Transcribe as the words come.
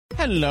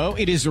Hello,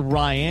 it is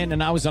Ryan,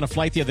 and I was on a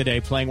flight the other day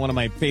playing one of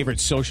my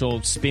favorite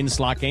social spin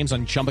slot games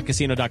on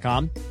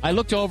ChumbaCasino.com. I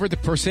looked over at the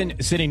person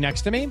sitting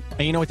next to me, and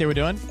you know what they were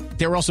doing?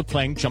 They were also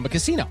playing Chumba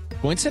Casino.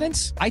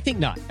 Coincidence? I think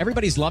not.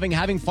 Everybody's loving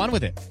having fun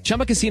with it.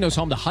 Chumba Casino is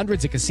home to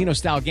hundreds of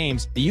casino-style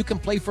games that you can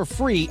play for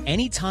free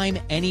anytime,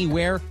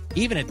 anywhere,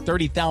 even at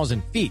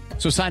 30,000 feet.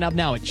 So sign up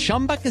now at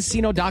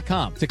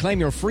ChumbaCasino.com to claim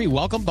your free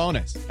welcome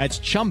bonus. That's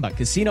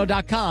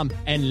ChumbaCasino.com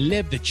and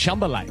live the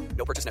Chumba life.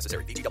 No purchase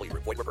necessary. VGW.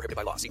 Void where prohibited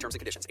by law. See terms and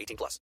conditions. 18+.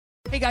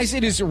 Hey guys,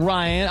 it is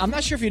Ryan. I'm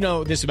not sure if you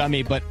know this about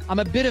me, but I'm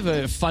a bit of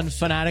a fun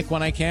fanatic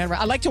when I can.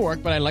 I like to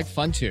work, but I like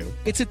fun too.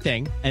 It's a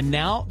thing. And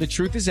now the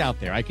truth is out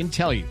there. I can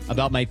tell you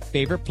about my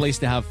favorite place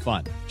to have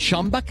fun.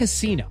 Chumba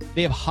Casino.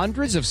 They have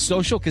hundreds of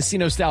social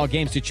casino style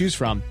games to choose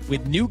from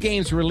with new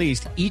games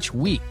released each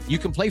week. You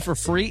can play for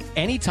free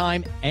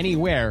anytime,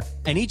 anywhere.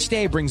 And each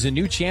day brings a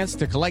new chance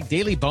to collect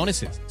daily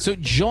bonuses. So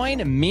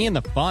join me in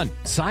the fun.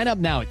 Sign up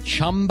now at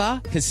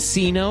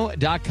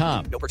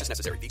ChumbaCasino.com. No purchase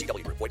necessary.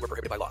 VGW. Void where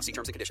prohibited by law. See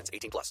terms and conditions.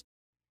 18+.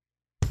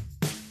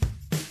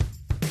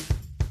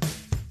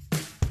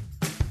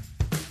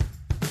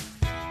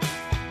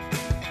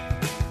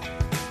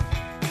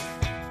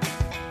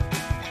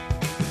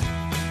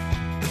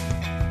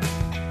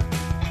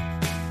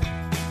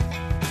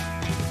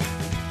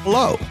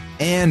 Hello,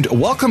 and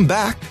welcome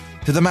back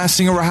to the Masked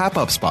Singer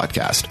Wrap-Ups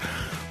podcast,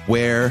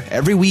 where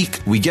every week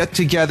we get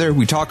together,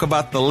 we talk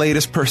about the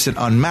latest person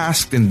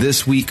unmasked, and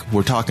this week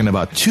we're talking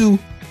about two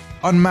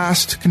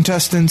unmasked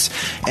contestants,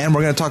 and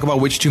we're going to talk about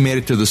which two made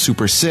it to the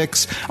Super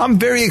Six. I'm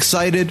very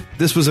excited.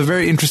 This was a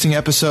very interesting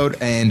episode,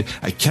 and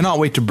I cannot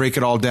wait to break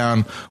it all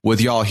down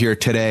with y'all here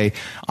today.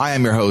 I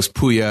am your host,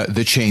 Puya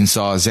the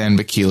Chainsaw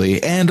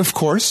Zanbakili, and of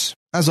course,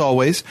 as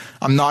always,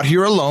 I'm not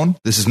here alone.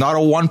 This is not a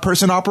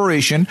one-person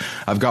operation.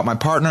 I've got my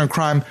partner in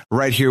crime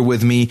right here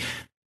with me.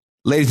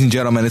 Ladies and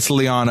gentlemen, it's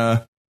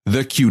Liana,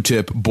 the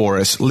Q-Tip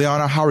Boris.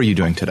 Liana, how are you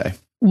doing today?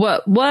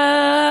 What?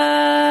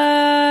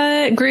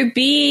 Group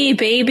B,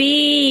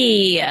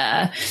 baby.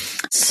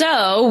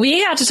 So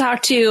we got to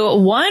talk to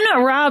one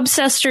Rob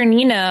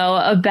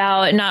Cesternino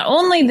about not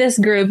only this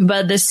group,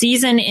 but the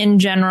season in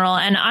general.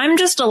 And I'm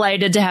just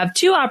delighted to have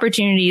two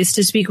opportunities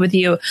to speak with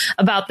you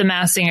about The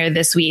Masked Singer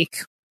this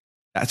week.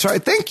 That's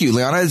right. Thank you,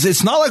 Liana.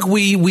 It's not like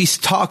we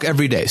talk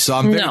every day, so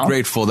I'm very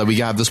grateful that we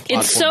have this platform.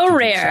 It's so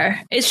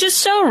rare. It's just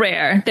so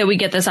rare that we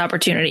get this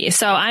opportunity.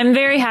 So I'm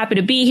very happy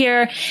to be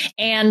here.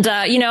 And,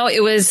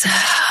 it was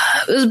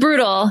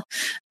brutal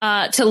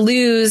to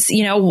lose,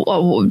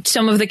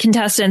 some of the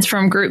contestants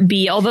from Group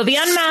B, although the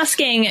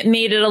unmasking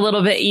made it a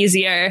little bit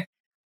easier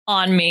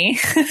on me.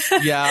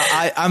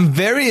 Yeah, I'm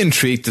very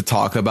intrigued to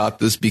talk about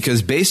this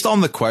because based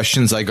on the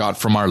questions I got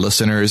from our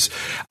listeners,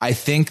 I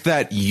think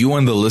that you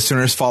and the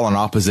listeners fall on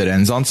opposite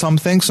ends on some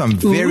things. So I'm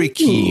very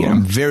keen.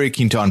 I'm very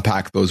keen to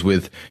unpack those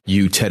with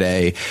you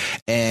today.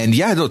 And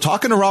yeah,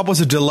 talking to Rob was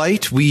a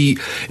delight.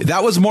 That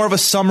was more of a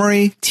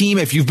summary team.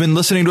 If you've been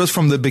listening to us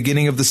from the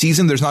beginning of the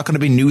season, there's not going to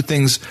be new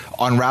things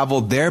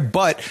unraveled there.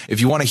 But if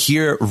you want to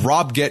hear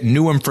Rob get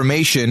new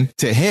information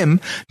to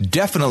him,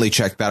 definitely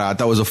check that out.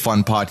 That was a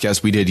fun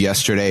podcast we did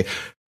yesterday.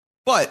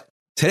 But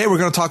today we're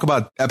going to talk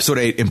about episode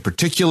 8 in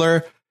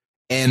particular.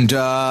 And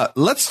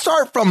let's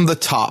start from the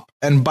top.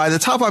 And by the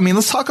top, I mean,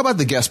 let's talk about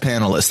the guest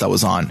panelist that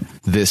was on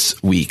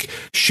this week.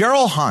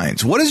 Cheryl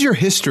Hines. What is your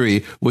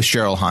history with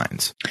Cheryl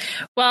Hines?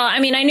 Well, I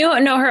mean, I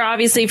know her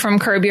obviously from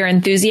Curb Your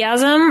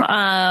Enthusiasm.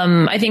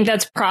 I think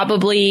that's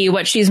probably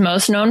what she's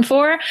most known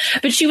for.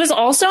 But she was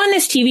also on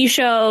this TV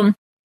show,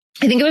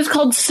 I think it was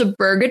called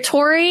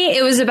Suburgatory.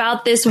 It was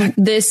about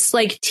this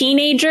like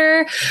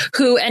teenager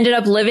who ended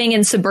up living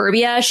in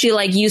suburbia. She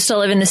like used to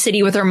live in the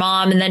city with her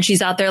mom, and then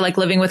she's out there like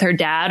living with her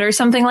dad or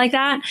something like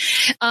that.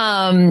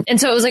 And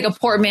so it was like a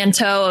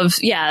portmanteau of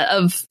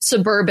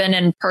suburban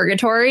and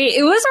purgatory.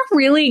 It was a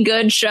really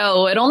good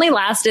show. It only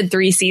lasted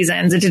 3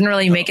 seasons. It didn't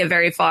really make it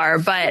very far,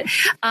 but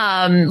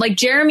like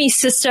Jeremy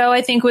Sisto,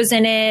 I think, was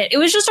in it. It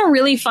was just a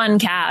really fun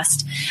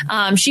cast.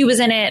 She was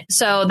in it.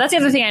 So that's the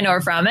other thing I know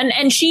her from.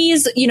 And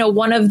she's,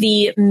 one of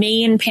the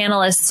main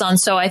panelists on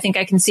So I Think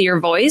I Can See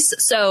Your Voice.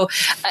 So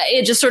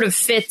it just sort of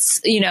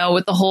fits,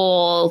 with the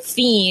whole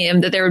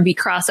theme that there would be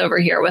crossover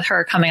here with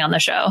her coming on the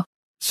show.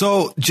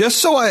 So just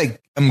so I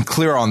am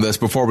clear on this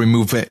before we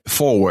move it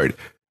forward,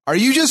 are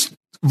you just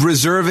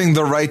reserving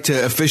the right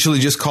to officially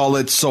just call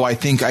it So I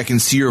Think I Can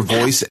See Your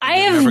Voice?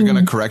 And you're never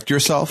going to correct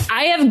yourself?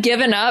 I have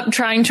given up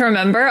trying to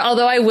remember,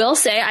 although I will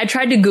say I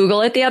tried to Google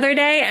it the other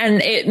day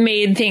and it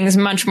made things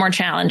much more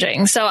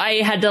challenging. So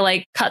I had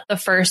to cut the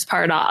first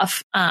part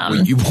off.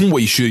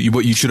 What you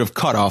should have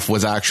cut off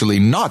was actually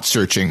not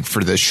searching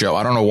for this show.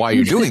 I don't know why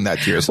you're doing that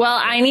to yourself.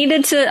 Well, I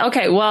needed to.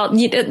 Okay, well,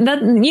 you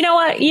know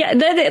what? Yeah,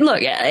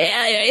 look,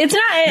 it's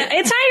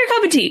not your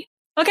cup of tea.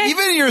 Okay.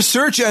 Even your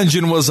search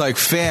engine was like,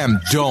 fam,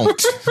 don't.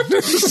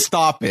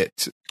 Stop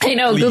it. I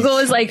know. Please. Google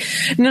is like,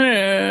 no.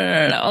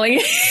 Like,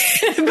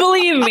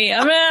 believe me,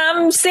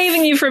 I'm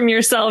saving you from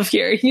yourself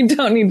here. You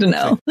don't need to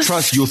know.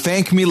 Trust, you'll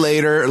thank me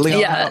later.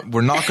 Leon, Yeah.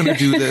 we're not going to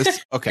do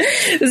this. Okay.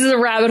 This is a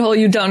rabbit hole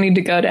you don't need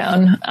to go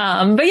down.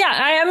 But yeah,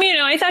 I mean,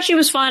 I thought she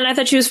was fun. I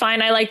thought she was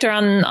fine. I liked her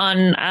on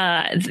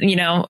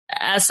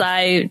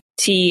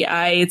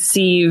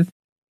SITIC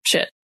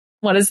shit.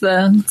 What is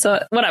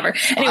whatever.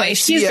 Anyway,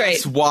 she's great.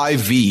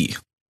 SYV,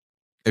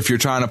 if you're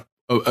trying to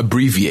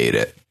abbreviate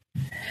it.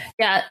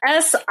 Yeah,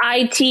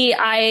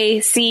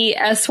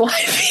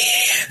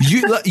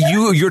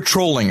 SITICSYV. You're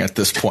trolling at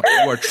this point.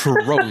 You are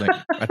trolling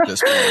at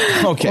this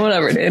point. Okay.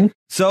 Whatever, dude.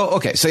 So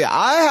yeah,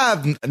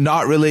 I did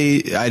not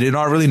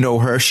really know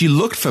her. She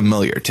looked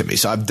familiar to me.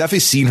 So I've definitely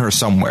seen her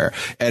somewhere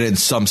and in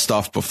some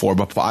stuff before,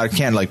 but I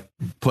can't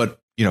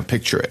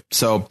picture it.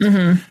 So,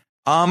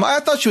 I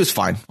thought she was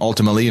fine,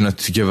 ultimately,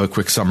 to give a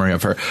quick summary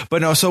of her.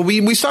 But no, so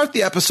we start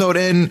the episode,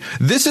 and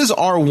this is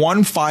our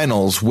one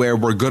finals where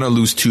we're going to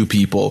lose two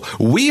people.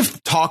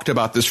 We've talked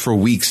about this for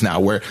weeks now,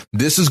 where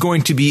this is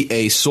going to be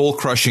a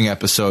soul-crushing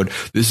episode.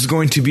 This is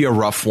going to be a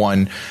rough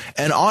one.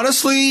 And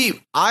honestly,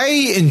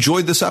 I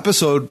enjoyed this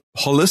episode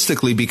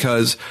holistically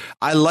because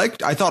I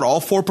thought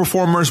all four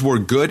performers were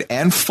good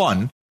and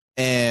fun.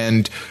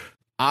 But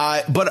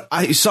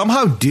I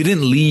somehow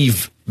didn't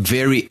leave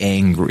very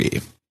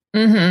angry.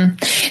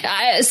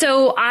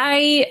 So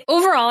I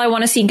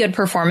want to see good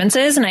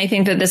performances, and I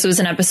think that this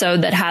was an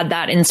episode that had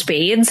that in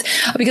spades,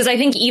 because I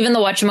think even the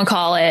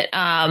whatchamacallit,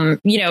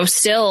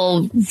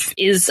 still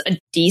is a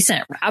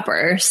decent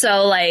rapper.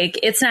 So like,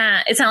 it's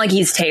not like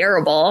he's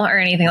terrible or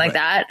anything like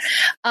that.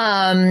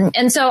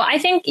 And so I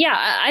think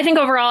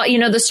overall,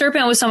 the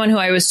Serpent was someone who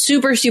I was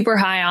super, super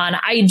high on.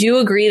 I do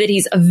agree that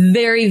he's a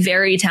very,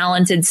 very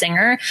talented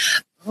singer,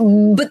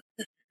 but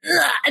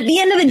at the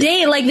end of the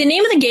day, like, the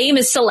name of the game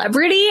is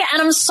celebrity,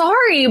 and I'm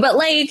sorry, but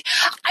like,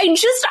 I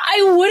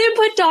wouldn't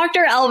put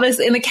Dr.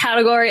 Elvis in the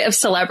category of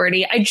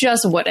celebrity. I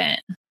just wouldn't.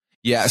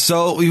 Yeah.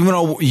 So,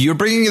 you're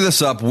bringing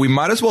this up, we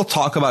might as well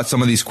talk about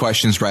some of these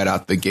questions right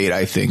out the gate,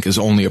 I think is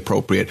only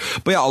appropriate.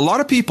 But yeah, a lot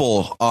of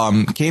people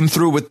came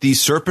through with the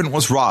Serpent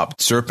was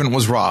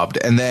robbed.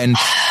 And then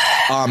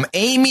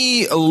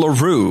Amy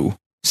LaRue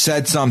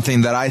said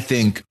something that I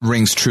think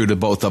rings true to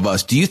both of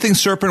us. Do you think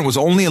Serpent was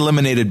only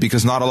eliminated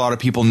because not a lot of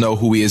people know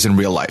who he is in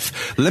real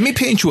life? Let me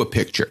paint you a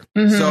picture.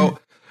 So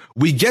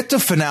we get to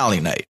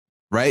finale night,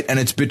 right? And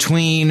it's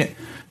between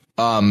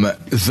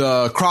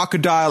the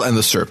crocodile and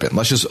the Serpent.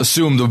 Let's just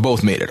assume they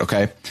both made it,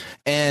 okay?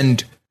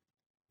 And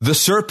the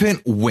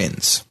Serpent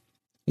wins.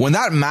 When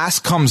that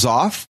mask comes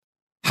off,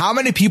 how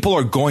many people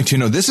are going to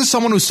know? This is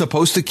someone who's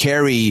supposed to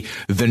carry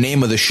the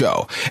name of the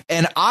show.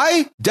 And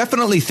I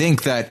definitely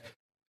think that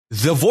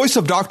the voice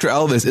of Dr.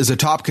 Elvis is a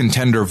top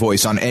contender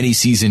voice on any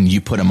season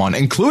you put him on,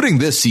 including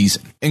this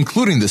season.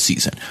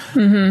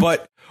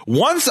 But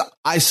once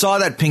I saw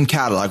that pink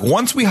Cadillac,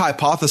 once we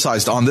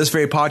hypothesized on this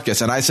very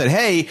podcast, and I said,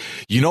 hey,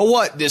 you know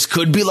what? This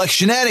could be like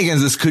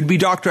shenanigans. This could be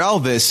Dr.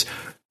 Elvis.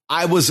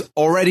 I was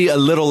already a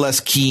little less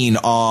keen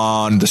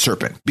on the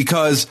Serpent,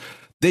 because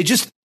they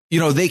just,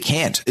 they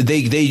can't.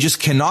 They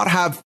just cannot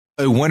have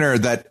a winner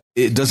that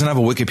it doesn't have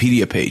a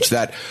Wikipedia page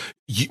that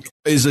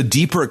is a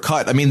deeper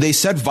cut. I mean, they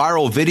said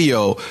viral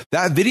video.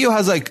 That video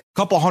has like a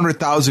couple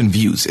 100,000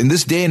 views. In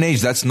this day and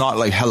age, that's not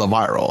like hella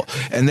viral.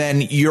 And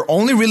then you're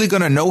only really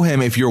going to know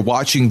him if you're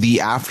watching the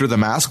After the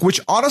Mask,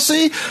 which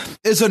honestly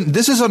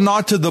this is a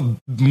nod to the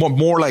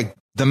more like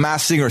the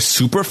Masked Singer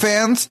super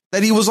fans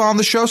that he was on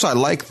the show. So I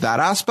like that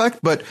aspect.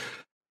 But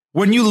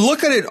when you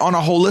look at it on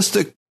a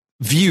holistic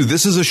view,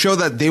 this is a show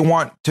that they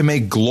want to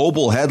make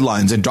global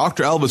headlines, and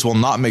Dr. Elvis will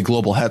not make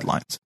global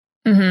headlines.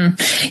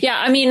 Yeah,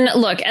 I mean,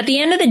 look, at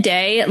the end of the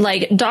day,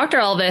 like, Dr.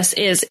 Elvis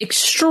is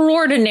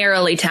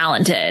extraordinarily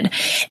talented.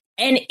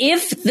 And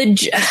if and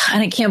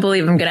I can't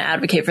believe I'm going to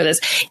advocate for this.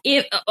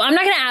 If I'm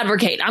not going to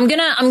advocate, I'm going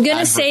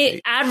to say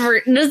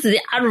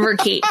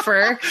advocate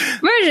for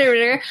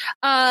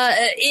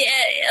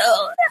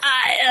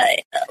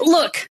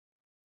look.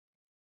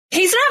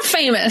 He's not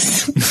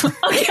famous. Okay. The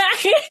fact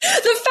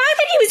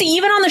that he was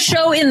even on the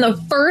show in the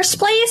first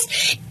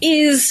place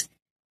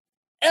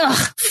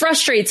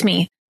frustrates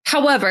me.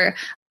 However,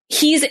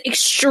 he's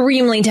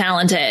extremely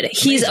talented.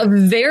 He's a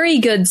very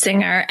good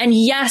singer. And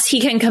yes, he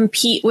can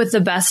compete with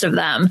the best of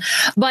them.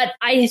 But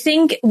I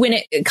think when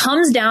it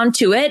comes down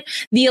to it,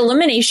 the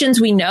eliminations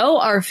we know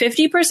are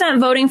 50%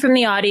 voting from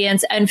the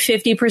audience and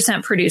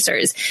 50%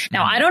 producers.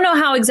 Now, I don't know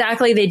how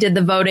exactly they did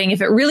the voting.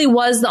 If it really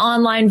was the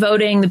online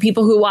voting, the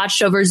people who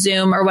watched over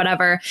Zoom or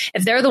whatever,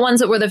 if they're the ones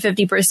that were the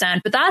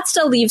 50%, but that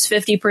still leaves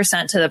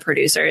 50% to the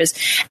producers.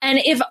 And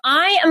if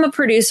I am a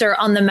producer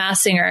on The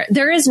Masked Singer,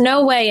 there is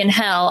no way in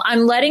hell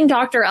I'm letting letting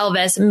Dr.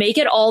 Elvis make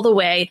it all the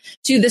way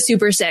to the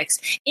Super Six.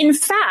 In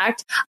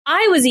fact,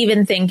 I was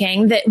even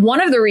thinking that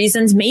one of the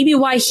reasons maybe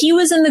why he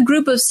was in the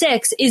group of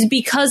 6 is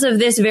because of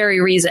this very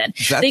reason.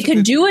 They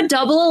could do a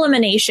double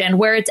elimination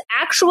where it's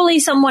actually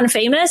someone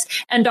famous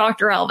and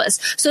Dr. Elvis.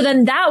 So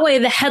then that way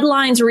the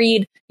headlines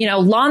read,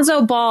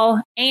 Lonzo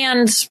Ball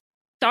and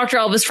Dr.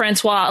 Elvis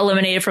Francois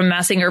eliminated from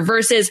Masked Singer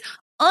versus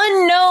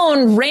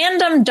unknown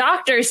random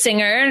doctor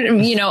singer,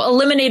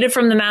 eliminated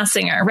from the Masked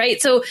Singer,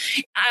 right? So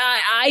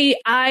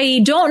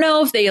I don't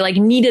know if they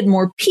needed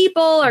more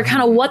people or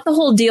kind of what the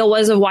whole deal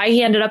was of why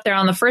he ended up there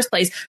on the first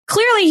place.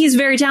 Clearly he's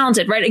very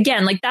talented, right?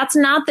 Again, that's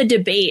not the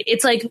debate.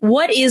 It's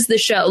what is the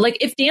show?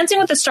 If Dancing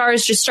with the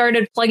Stars just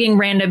started plugging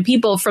random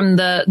people from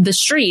the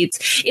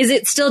streets, is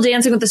it still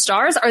Dancing with the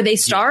Stars? Are they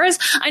stars?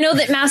 I know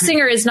that Masked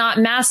Singer is not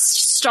Masked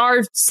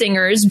Star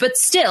Singers, but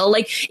still,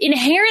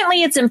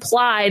 inherently it's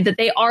implied that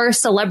they are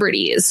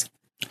celebrities.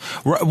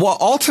 Well,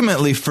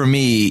 ultimately for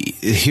me,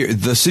 here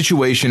the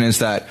situation is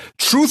that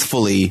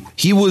truthfully,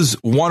 he was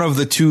one of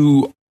the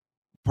 2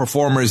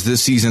 performers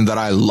this season that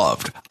I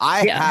loved.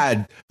 I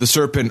had the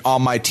Serpent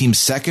on my team's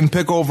 2nd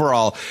pick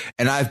overall,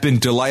 and I've been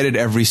delighted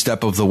every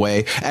step of the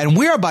way. And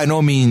we are by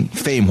no means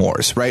fame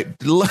whores, right?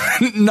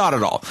 Not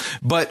at all.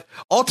 But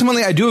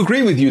ultimately, I do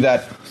agree with you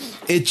that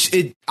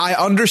I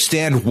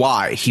understand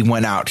why he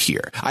went out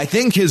here. I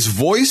think his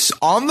voice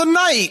on the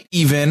night,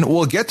 even,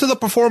 we'll get to the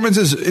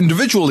performances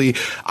individually.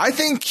 I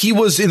think he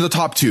was in the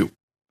top 2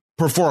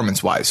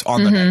 performance-wise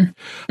on the night.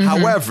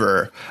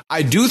 However,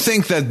 I do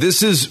think that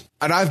this is,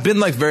 and I've been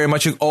very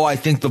much, I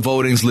think the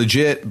voting's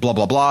legit, blah,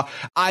 blah, blah.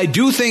 I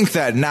do think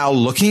that now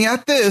looking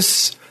at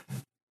this,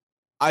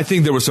 I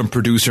think there was some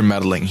producer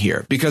meddling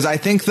here, because I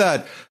think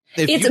that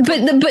but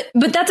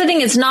that's the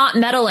thing. It's not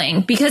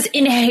meddling because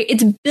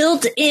it's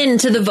built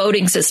into the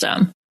voting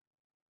system.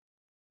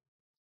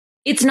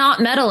 It's not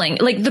meddling.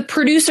 The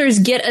producers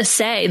get a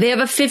say. They have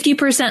a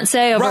 50%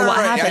 say over what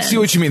happens. I see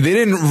what you mean. They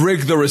didn't rig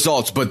the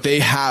results, but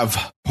they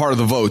have part of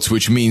the votes,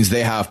 which means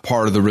they have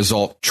part of the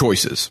result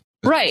choices.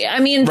 Right. I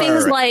mean,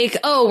 things like,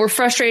 we're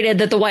frustrated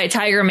that the White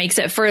Tiger makes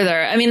it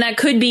further. I mean, that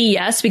could be,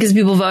 yes, because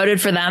people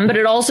voted for them, but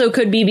it also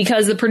could be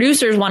because the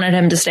producers wanted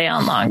him to stay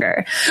on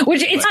longer,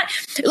 which it's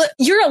not, look,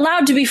 you're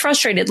allowed to be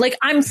frustrated.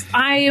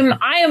 I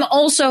am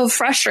also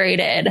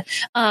frustrated,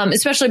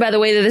 especially by the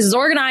way that this is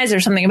organized.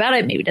 There's something about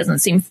it. Maybe it doesn't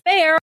seem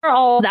fair,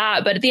 all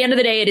that, but at the end of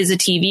the day, it is a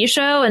TV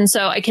show. And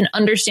so I can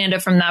understand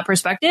it from that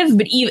perspective,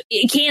 but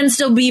it can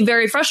still be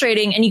very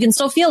frustrating. And you can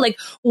still feel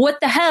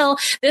what the hell?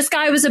 This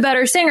guy was a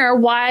better singer.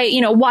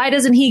 Why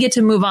doesn't he get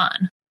to move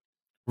on?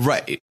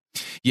 Right.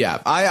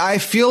 Yeah. I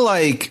feel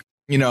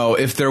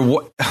if there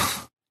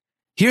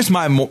here's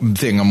my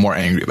thing I'm more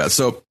angry about.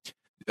 So,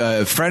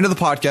 friend of the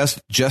podcast,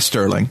 Jess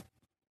Sterling,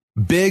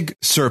 big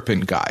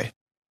Serpent guy.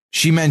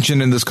 She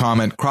mentioned in this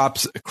comment,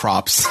 crops,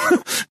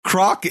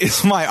 Croc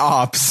is my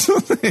ops.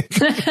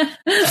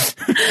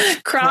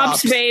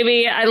 Crops,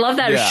 baby. I love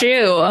that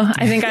shoe.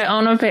 I think I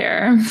own a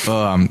pair.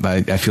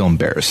 I feel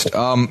embarrassed.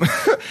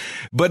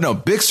 But no,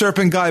 big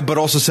Serpent guy, but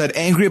also said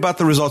angry about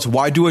the results.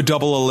 Why do a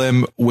double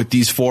elim with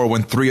these 4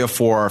 when 3 of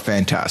 4 are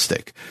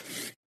fantastic?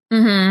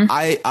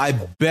 I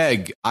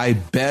beg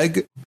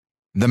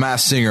the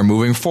Masked Singer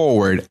moving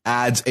forward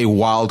adds a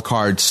wild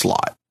card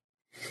slot.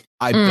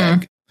 I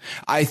beg.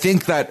 I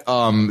think that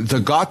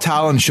the Got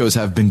Talent shows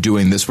have been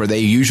doing this, where they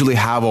usually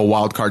have a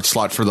wild card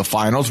slot for the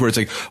finals, where it's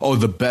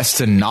the best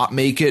to not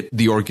make it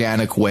the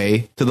organic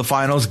way to the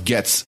finals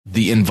gets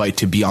the invite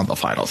to be on the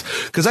finals.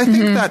 Because I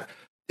think that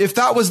if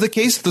that was the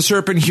case, the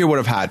Serpent here would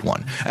have had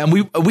one. And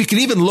we could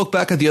even look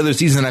back at the other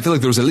season, and I feel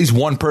like there was at least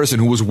one person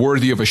who was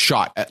worthy of a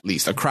shot, at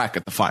least a crack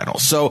at the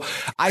finals. So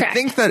I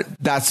think that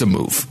that's a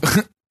move.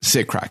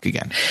 Say crack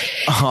again.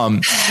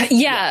 I'm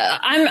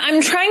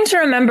trying to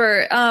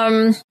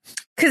remember,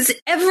 because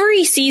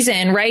every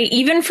season, right,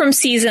 even from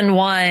season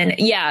 1,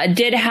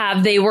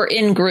 they were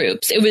in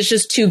groups. It was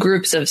just 2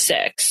 groups of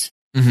 6.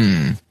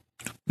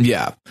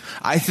 Yeah,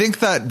 I think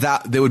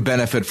that they would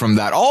benefit from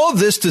that. All of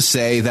this to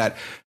say that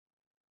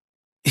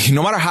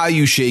no matter how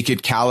you shake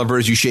it,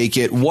 calibers you shake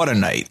it, what a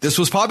night. This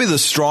was probably the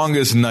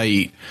strongest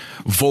night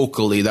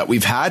vocally that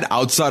we've had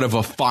outside of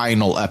a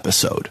final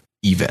episode,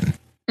 even.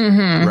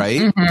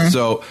 Right?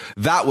 So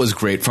that was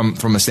great from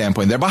a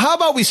standpoint there. But how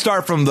about we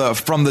start from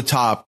the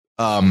top,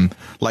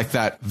 like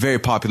that very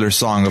popular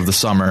song of the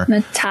summer.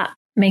 The top,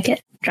 make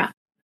it drop.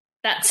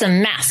 That's a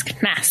mask.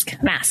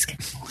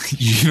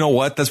 You know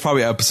what? That's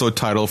probably episode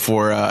title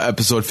for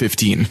episode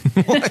 15.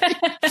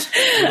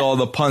 With all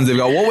the puns they've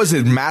got. What was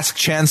it? Mask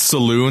Chance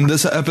Saloon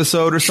this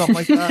episode or something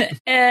like that?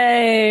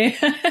 Hey.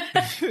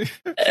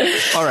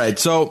 All right.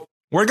 So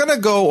we're going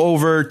to go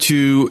over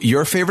to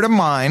your favorite of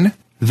mine,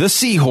 The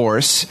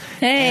Seahorse.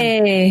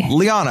 Hey. And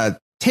Liana,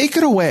 take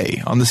it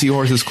away on the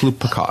Seahorses Clue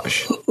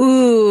Package.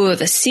 Ooh,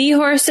 the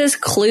Seahorses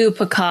Clue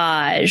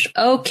Package.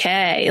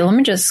 Okay, let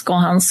me just go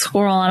on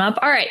scrolling up.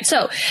 All right,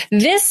 so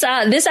this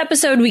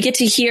episode we get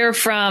to hear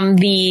from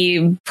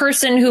the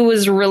person who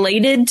was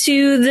related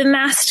to the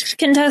masked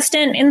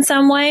contestant in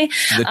some way.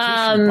 The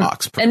tissue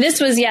box person. And this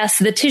was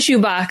the tissue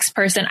box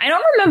person. I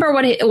don't remember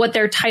what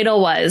their title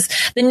was.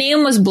 The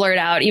name was blurred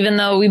out, even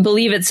though we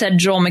believe it said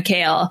Joel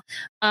McHale.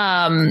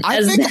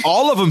 I think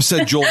all of them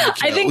said Joel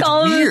McHale. I think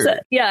all of them said,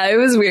 it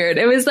was weird.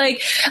 It was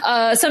like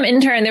some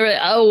intern, they were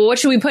like, oh, what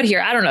should we put here?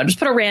 I don't know, just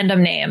put a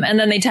random name. And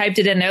then they typed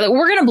it in. They're like,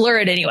 we're going to blur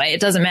it anyway. It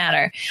doesn't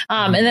matter.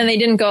 And then they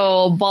didn't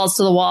go balls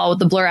to the wall with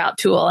the blur out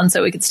tool. And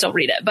so we could still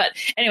read it. But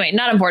anyway,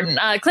 not important.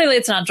 Clearly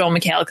it's not Joel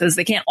McHale because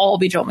they can't all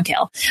be Joel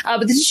McHale.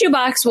 But the tissue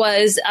box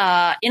was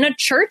in a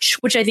church,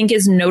 which I think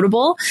is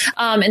notable.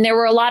 And there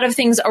were a lot of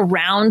things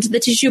around the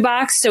tissue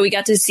box. So we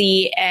got to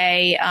see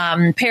a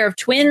pair of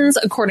twins,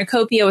 a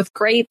cornucopia with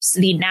grapes,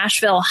 the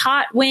Nashville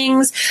hot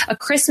wings, a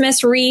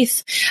Christmas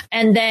wreath,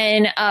 and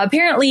then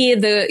apparently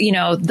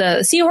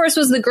the seahorse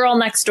was the girl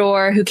next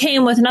door who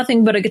came with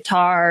nothing but a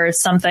guitar or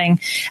something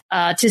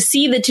to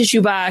see the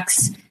tissue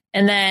box,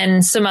 and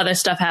then some other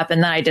stuff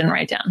happened that I didn't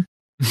write down.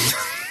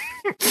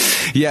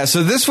 Yeah,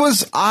 so this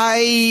was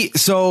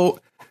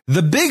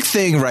the big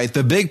thing, right?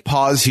 The big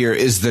pause here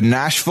is the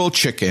Nashville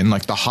chicken,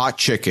 like the hot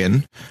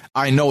chicken.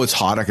 I know it's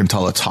hot. I can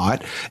tell it's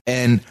hot.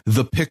 And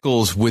the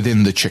pickles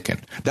within the chicken.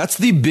 That's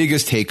the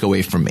biggest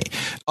takeaway for me.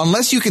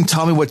 Unless you can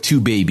tell me what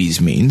two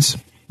babies means,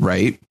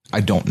 right?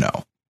 I don't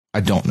know.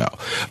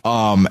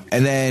 And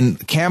then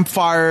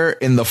campfire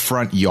in the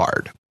front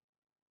yard.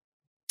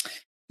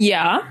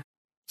 Yeah.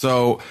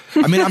 So,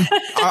 I mean,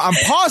 I'm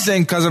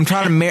pausing because I'm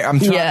trying to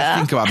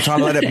think about it. I'm trying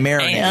to let it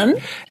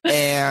marinate.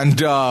 And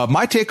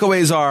my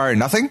takeaways are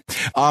nothing.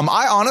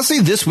 I honestly,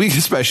 this week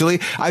especially,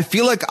 I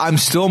feel like I'm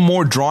still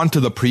more drawn to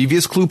the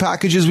previous clue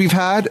packages we've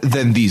had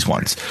than these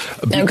ones.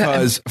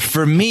 Because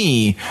for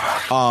me,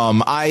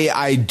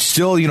 I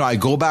still, I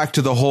go back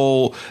to the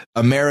whole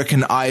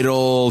American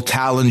Idol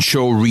talent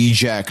show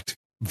reject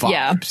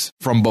vibes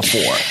from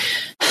before.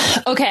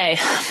 Okay,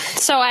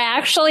 so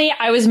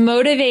I was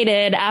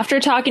motivated after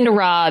talking to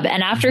Rob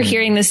and after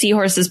hearing the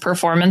Seahorses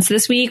performance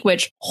this week,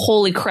 which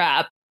holy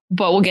crap,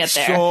 but we'll get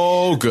there.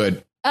 So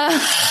good.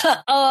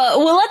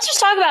 Well, let's just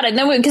talk about it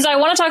then, because I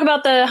want to talk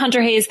about the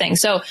Hunter Hayes thing.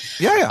 So,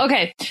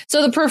 okay,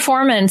 so the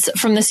performance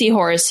from the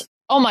Seahorse.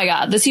 Oh my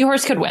God, the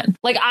Seahorse could win.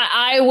 Like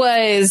I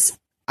was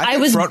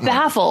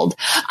baffled.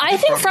 I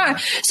think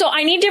so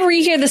I need to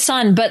rehear the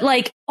Sun, but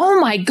like, oh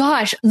my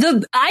gosh,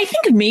 I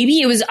think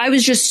maybe I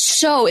was just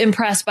so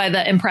impressed by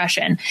the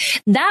impression.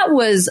 That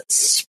was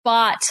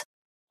spot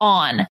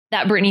on,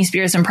 that Britney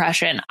Spears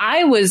impression.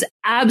 I was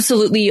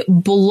absolutely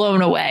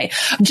blown away.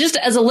 Just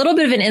as a little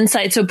bit of an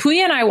insight. So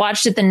Puya and I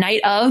watched it the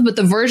night of, but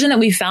the version that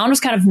we found was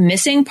kind of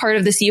missing part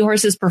of the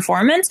Seahorses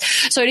performance.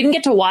 So I didn't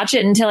get to watch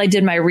it until I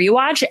did my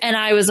rewatch. And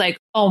I was like,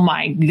 oh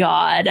my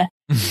God.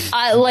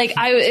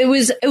 It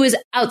was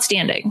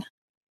outstanding.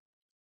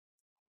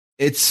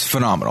 It's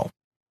phenomenal,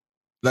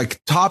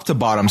 like top to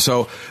bottom.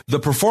 So the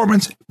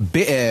performance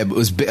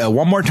was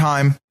One More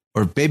Time,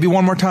 or Baby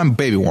One More Time,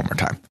 Baby One More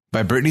Time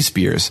by Britney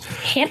Spears.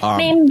 Hit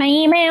me,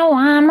 baby,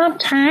 one more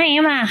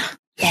time.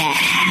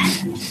 Yeah.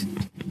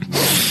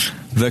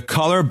 The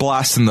color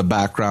blast in the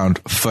background,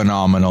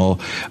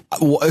 phenomenal.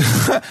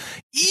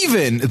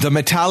 Even the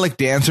metallic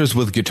dancers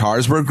with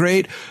guitars were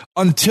great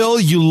until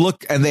you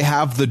look and they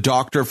have the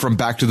doctor from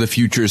Back to the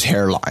Future's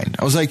hairline.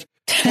 I was like,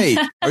 hey,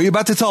 are you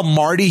about to tell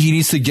Marty he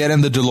needs to get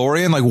in the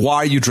DeLorean? Like, why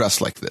are you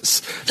dressed like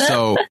this?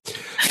 So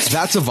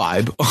that's a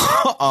vibe.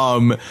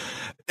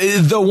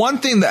 The one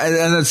thing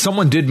and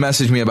someone did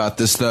message me about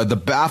this, the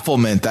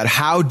bafflement that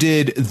how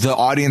did the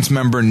audience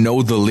member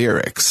know the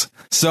lyrics?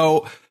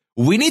 So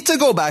we need to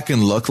go back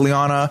and look,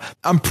 Liana.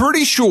 I'm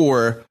pretty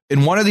sure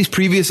in one of these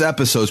previous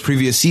episodes,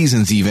 previous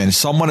seasons even,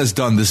 someone has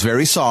done this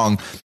very song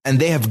and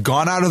they have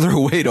gone out of their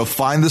way to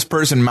find this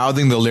person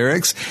mouthing the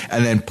lyrics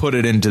and then put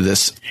it into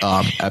this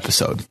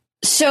episode.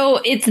 So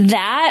it's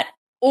that,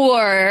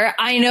 or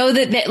I know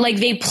that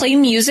they play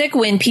music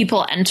when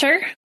people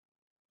enter.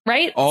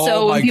 Right? Oh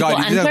so my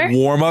God, you have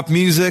warm-up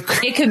music?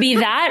 It could be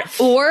that,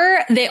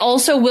 or they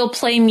also will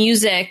play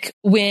music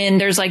when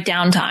there's like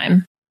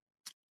downtime.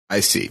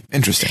 I see.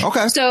 Interesting.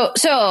 Okay.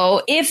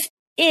 So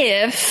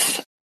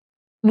if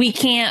we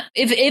can't,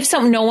 if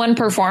no one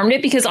performed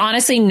it, because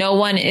honestly, no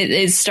one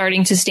is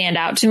starting to stand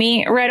out to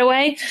me right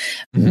away,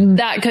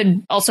 that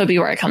could also be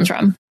where it comes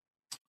from.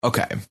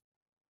 Okay.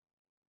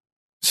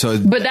 So,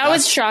 but that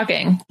was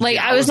shocking. Like,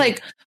 I was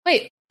like,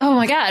 wait, oh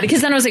my God.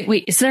 Because then I was like,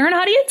 wait, is there an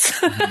audience?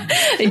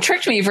 They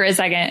tricked me for a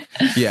second.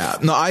 Yeah.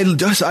 No, I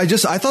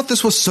thought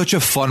this was such a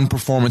fun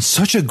performance,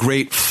 such a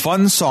great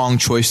fun song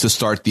choice to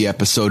start the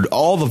episode,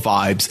 all the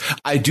vibes.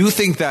 I do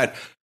think that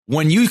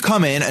when you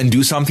come in and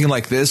do something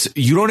like this,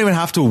 you don't even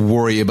have to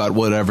worry about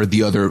whatever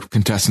the other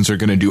contestants are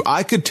going to do.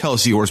 I could tell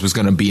Seahorse was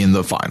going to be in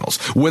the finals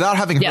without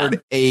having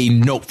heard a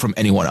note from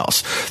anyone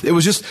else. It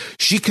was just,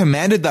 she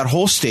commanded that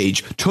whole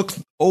stage, took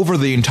over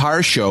the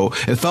entire show.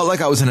 It felt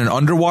like I was in an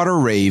underwater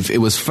rave. It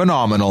was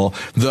phenomenal.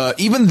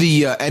 Even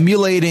the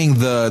emulating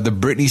the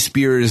Britney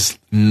Spears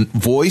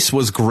voice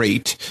was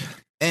great.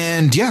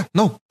 And yeah,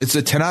 no, it's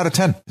a 10 out of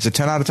 10. It's a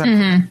 10 out of 10.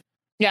 Mm-hmm.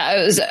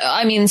 Yeah, it was,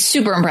 I mean,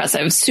 super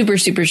impressive, super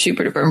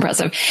duper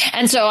impressive.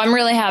 And so I'm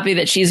really happy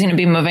that she's going to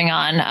be moving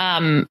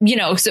on.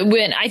 So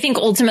when I think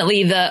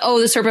ultimately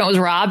the serpent was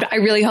robbed, I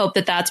really hope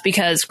that that's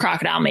because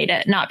Crocodile made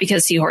it, not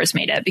because Seahorse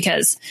made it,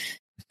 because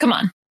come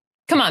on,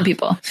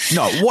 people.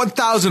 No,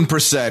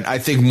 1000%. I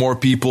think more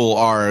people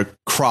are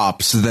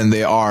crops than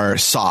they are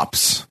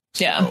sops.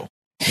 Yeah. So.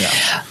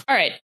 Yeah. All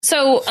right.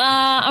 So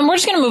we're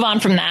just going to move on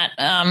from that.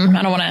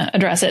 I don't want to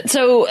address it.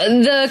 So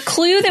the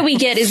clue that we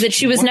get is that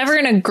she was never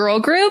in a girl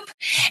group.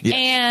 Yes.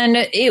 And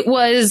it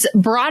was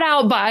brought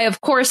out by, of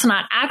course,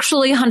 not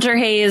actually Hunter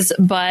Hayes,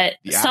 but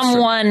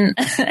someone,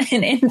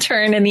 an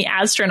intern in the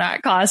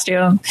astronaut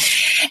costume.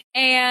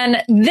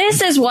 And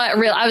this is what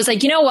I was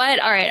like, you know what?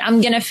 All right, I'm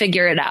going to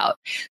figure it out.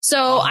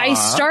 So I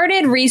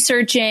started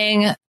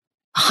researching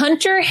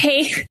Hunter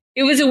Hayes.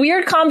 It was a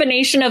weird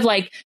combination of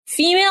like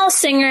female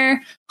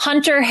singer,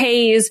 Hunter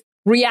Hayes,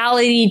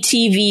 reality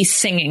TV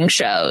singing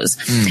shows.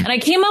 And I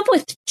came up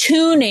with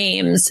two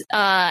names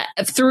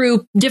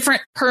through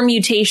different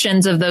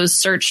permutations of those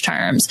search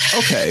terms.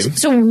 Okay.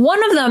 So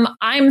one of them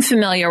I'm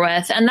familiar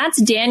with, and that's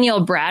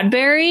Danielle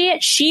Bradbury.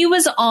 She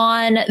was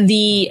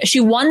she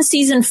won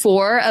season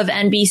 4 of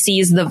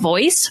NBC's The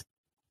Voice.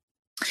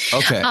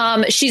 Okay.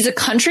 She's a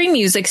country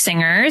music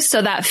singer,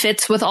 so that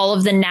fits with all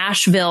of the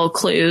Nashville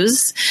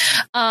clues.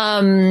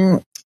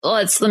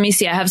 Let me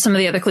see. I have some of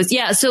the other clues.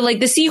 Yeah. So like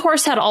the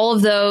Seahorse had all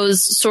of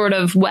those sort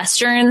of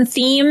Western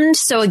themed.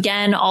 So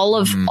again, all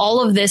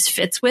of this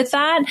fits with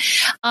that.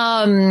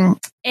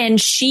 And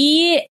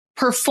she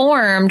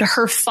performed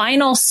her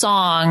final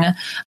song,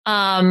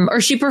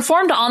 or she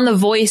performed on The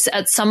Voice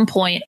at some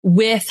point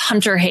with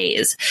Hunter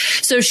Hayes.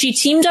 So she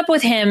teamed up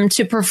with him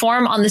to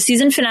perform on the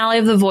season finale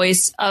of The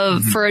Voice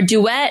for a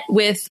duet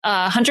with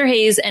Hunter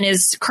Hayes and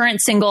his current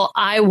single,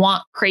 I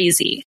Want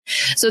Crazy.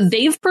 So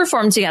they've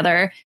performed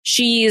together.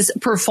 She's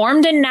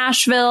performed in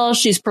Nashville.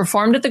 She's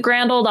performed at the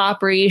Grand Ole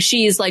Opry.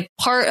 She's like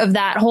part of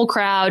that whole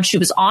crowd. She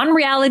was on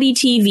reality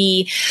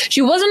TV.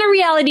 She wasn't a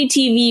reality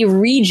TV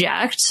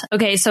reject.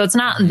 Okay, so it's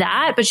not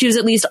that, but she was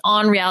at least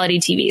on reality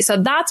TV.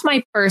 So that's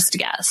my first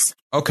guess.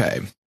 Okay,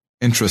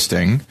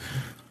 interesting.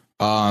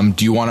 Do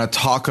you want to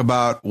talk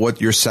about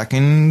what your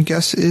second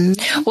guess is?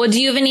 Well,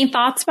 do you have any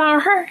thoughts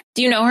about her?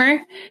 Do you know her?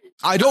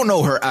 I don't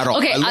know her at all.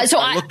 Okay,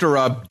 I looked her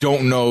up.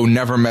 Don't know.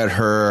 Never met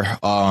her.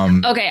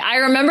 Okay, I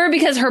remember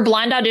because her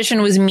blind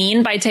audition was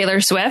Mean by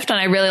Taylor Swift, and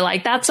I really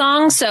like that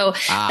song. So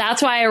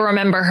that's why I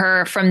remember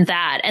her from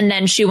that. And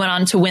then she went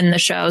on to win the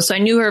show. So I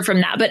knew her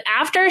from that. But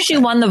after she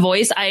won The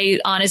Voice, I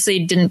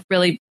honestly didn't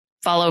really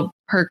follow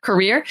her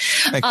career.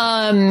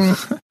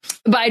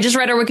 But I just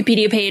read her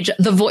Wikipedia page.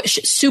 The voice,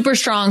 super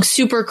strong,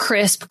 super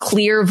crisp,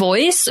 clear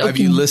voice. Have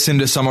you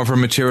listened to some of her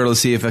material to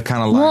see if it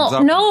kind of lines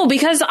up? No,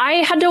 because I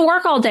had to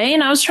work all day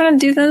and I was trying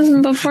to do this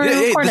before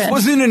I recorded. This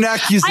wasn't an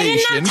accusation. I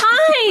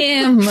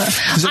didn't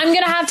have time. I'm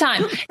going to have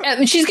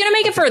time. She's going to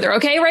make it further,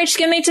 okay? Right? She's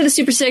going to make it to the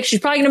Super 6. She's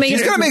probably going to make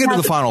She's going to make it to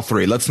the final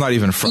 3. Let's not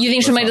even front. You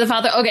think she'll make it to the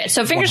final 3? Okay,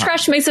 so fingers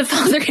crossed she makes it to the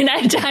final 3 and I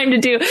have time to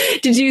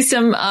do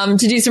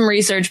some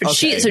research. But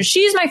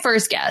she's my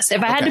first guess.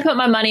 If I had to put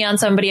my money on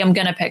somebody, I'm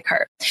going to pick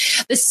her.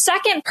 The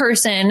second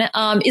person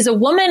is a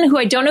woman who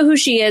I don't know who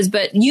she is,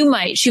 but you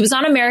might. She was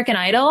on American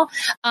Idol.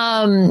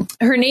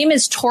 Her name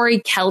is Tori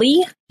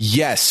Kelly.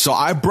 Yes. So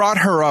I brought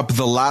her up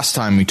the last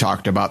time we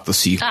talked about the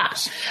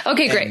Seahorse.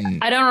 Okay, great.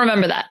 I don't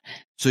remember that.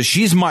 So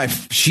she's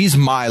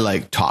my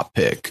like top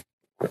pick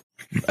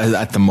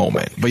at the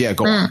moment. But yeah,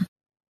 go on.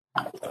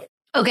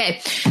 Okay.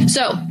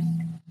 So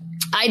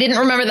I didn't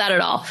remember that at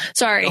all.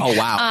 Sorry. Oh,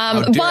 wow.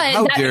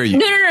 How dare you?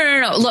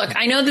 No. Look,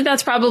 I know that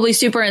that's probably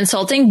super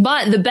insulting,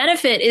 but the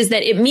benefit is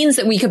that it means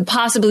that we could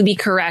possibly be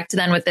correct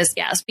then with this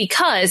guess.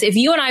 Because if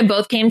you and I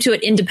both came to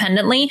it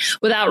independently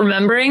without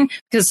remembering,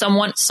 because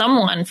someone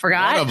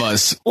forgot. One of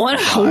us. One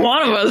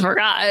of us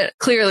forgot.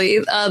 Clearly,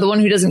 the one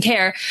who doesn't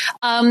care.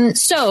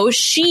 So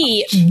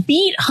she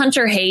beat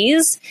Hunter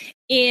Hayes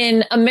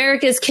in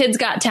America's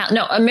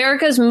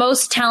America's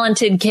Most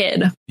Talented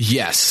Kid.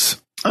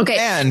 Yes. Okay.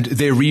 And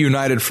they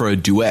reunited for a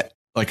duet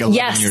like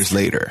 11 years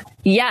later.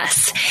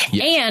 Yes.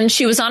 And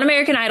she was on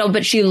American Idol,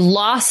 but she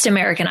lost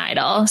American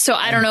Idol. So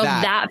I don't know if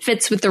that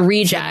fits with the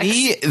rejects. To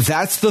me,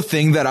 that's the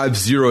thing that I've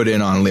zeroed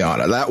in on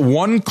Liana. That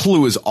one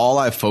clue is all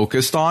I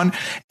focused on.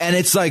 And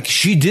it's like,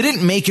 she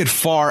didn't make it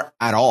far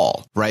at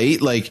all, right?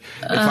 Like,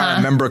 if I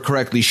remember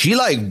correctly, she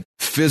like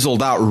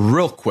fizzled out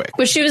real quick.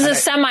 But she was a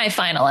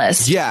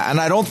semi-finalist. Yeah, and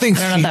I don't think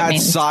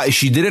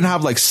she didn't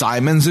have like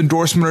Simon's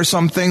endorsement or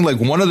something. Like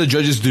one of the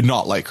judges did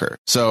not like her.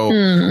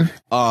 So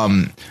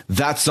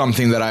that's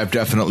something that I've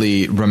definitely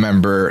really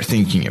remember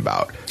thinking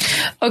about.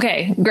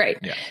 Okay, great.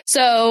 Yeah.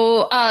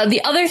 So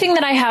the other thing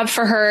that I have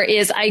for her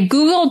is I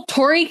Googled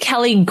Tori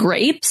Kelly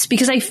grapes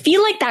because I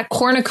feel like that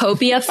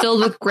cornucopia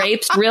filled with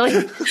grapes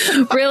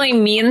really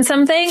means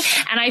something.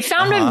 And I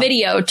found a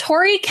video,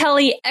 Tori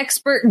Kelly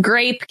expert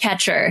grape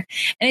catcher.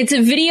 And it's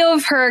a video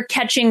of her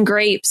catching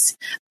grapes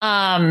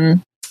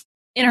in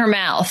her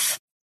mouth.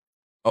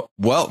 Oh,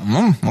 well,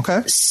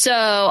 okay.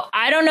 So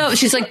I don't know.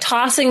 She's like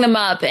tossing them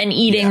up and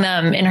eating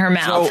them in her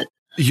mouth. So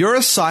your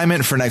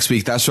assignment for next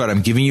week, that's right.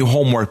 I'm giving you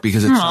homework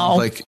because it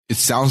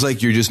sounds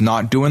like you're just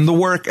not doing the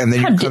work, and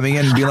then you're coming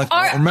in and being like,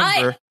 I don't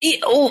remember.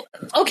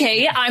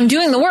 Okay, I'm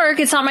doing the work.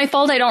 It's not my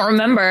fault I don't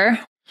remember.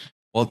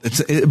 Well,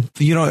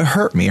 it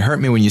hurt me. It hurt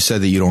me when you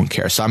said that you don't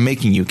care. So I'm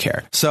making you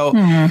care. So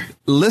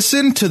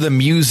listen to the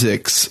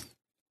musics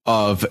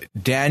of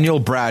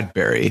Daniel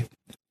Bradbury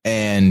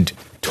and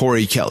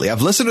Tori Kelly.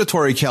 I've listened to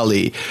Tori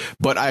Kelly,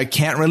 but I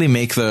can't really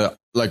make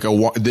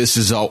this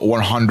is a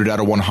 100 out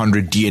of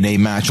 100 DNA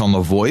match on the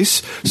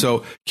voice.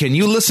 So can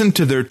you listen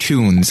to their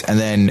tunes, and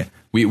then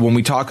when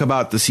we talk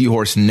about the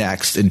Seahorse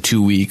next in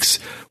 2 weeks,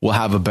 we'll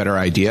have a better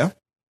idea?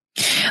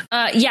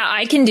 Yeah,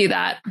 I can do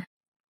that.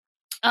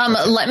 Can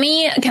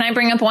I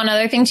bring up one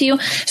other thing to you?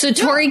 So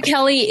Tori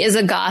Kelly is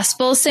a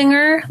gospel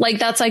singer. Like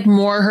that's like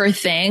more her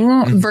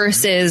thing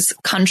versus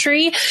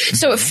country.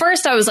 So at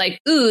first I was like,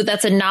 ooh,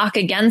 that's a knock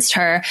against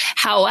her.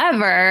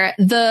 However,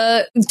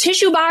 the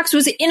tissue box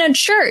was in a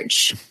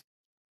church.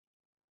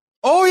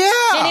 Oh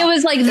yeah. And it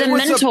was like the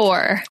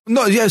mentor.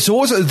 So it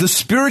was the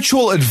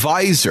spiritual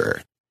advisor.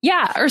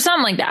 Yeah. Or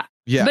something like that.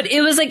 Yeah. But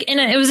it was like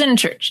it was in a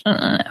church.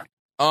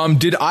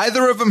 Did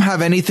either of them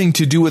have anything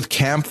to do with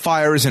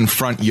campfires in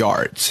front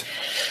yards?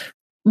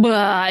 Well,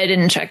 I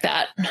didn't check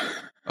that.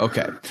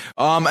 Okay.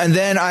 And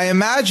then I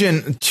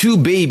imagine two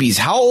babies.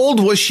 How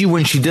old was she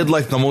when she did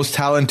like the most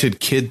talented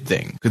kid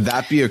thing? Could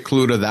that be a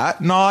clue to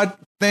that nod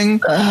thing?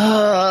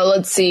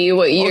 Let's see.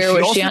 What year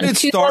was she on? Did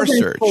Star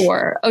Search.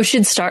 Oh,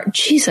 she'd start.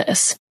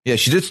 Jesus. Yeah,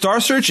 she did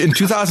Star Search in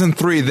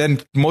 2003, then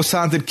Most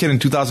Talented Kid in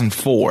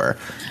 2004.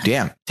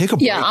 Damn, take a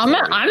break. Yeah, I'm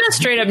gonna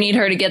straight up need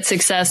her to get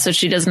success so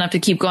she doesn't have to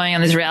keep going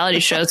on these reality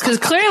shows, because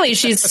clearly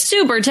she's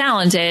super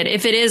talented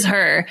if it is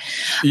her.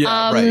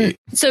 Yeah, right.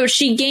 So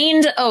she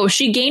gained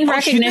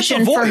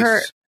recognition for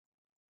her.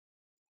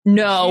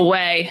 No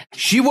way.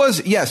 She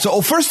was, yeah. So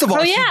first of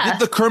all, she did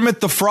the Kermit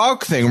the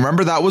Frog thing.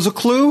 Remember that was a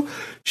clue?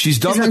 She's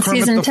done the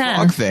Kermit the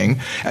Frog thing,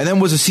 and then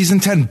was a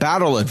season 10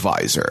 battle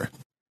advisor.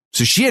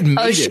 So she had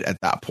made it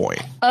at that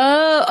point.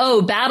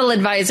 Battle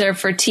advisor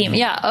for team.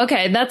 Yeah.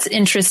 Okay. That's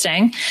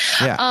interesting.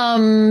 Yeah.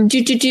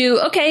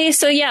 Okay.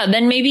 So yeah,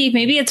 then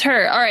maybe it's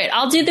her. All right.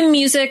 I'll do the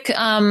music,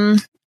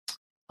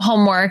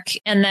 homework,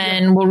 and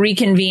then we'll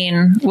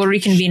reconvene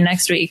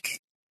next week.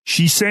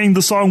 She sang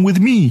the song with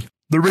me,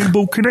 The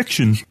Rainbow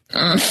Connection.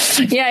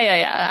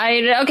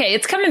 Yeah. Okay.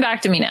 It's coming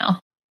back to me now.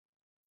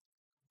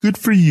 Good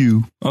for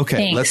you.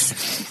 Okay.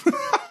 Thanks.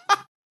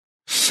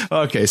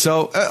 Okay,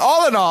 so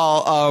all in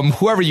all,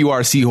 whoever you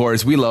are,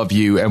 Seahorse, we love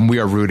you and we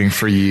are rooting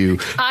for you.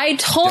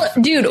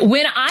 Dude,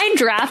 when I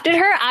drafted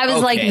her, I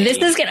was like, this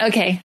is gonna,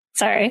 okay,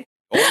 sorry.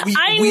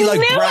 We like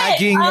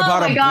bragging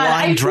about a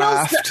blind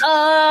draft.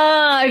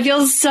 I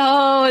feel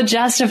so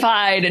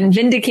justified and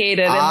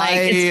vindicated, and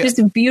it's just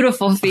a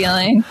beautiful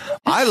feeling.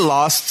 I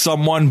lost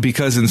someone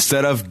because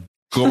instead of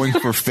going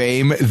for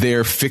fame,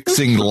 they're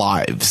fixing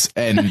lives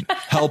and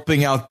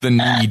helping out the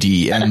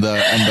needy and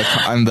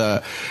the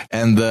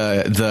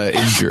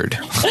injured.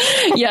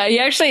 Yeah, he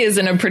actually is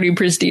in a pretty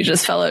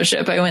prestigious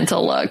fellowship. I went to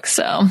look,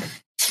 so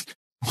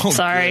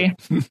sorry.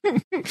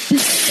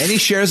 And he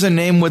shares a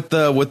name with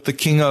the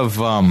king of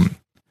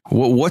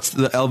what's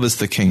the Elvis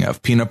the king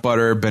of? Peanut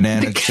butter,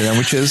 banana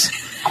sandwiches.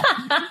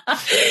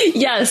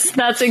 Yes,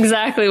 that's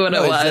exactly what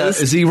it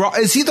was. Is he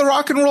the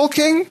rock and roll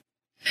king?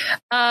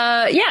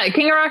 Yeah,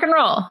 king of rock and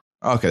roll.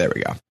 Okay, there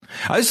we go.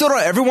 I just don't know.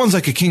 Everyone's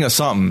like a king of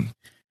something.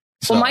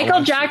 So, well,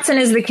 Michael Jackson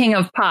is the king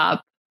of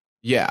pop.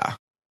 Yeah.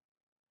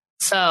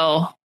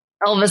 So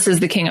Elvis is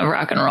the king of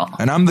rock and roll.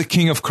 And I'm the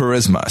king of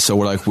charisma. So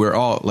we're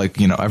all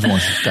like,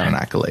 everyone's got an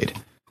accolade.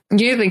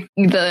 You're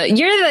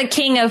the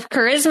king of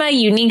charisma,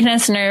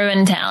 uniqueness, nerve,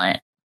 and talent.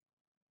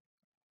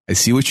 I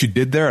see what you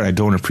did there, and I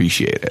don't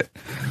appreciate it.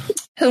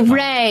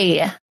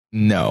 Hooray.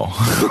 No.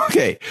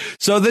 Okay.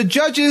 So the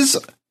judges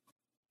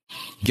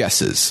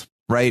guesses,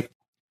 right?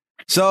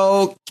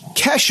 So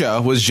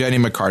Kesha was Jenny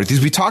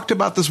McCarthy's. We talked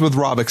about this with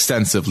Rob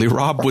extensively.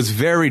 Rob was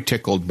very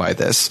tickled by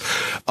this.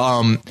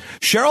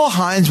 Cheryl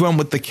Hines went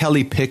with the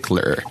Kelly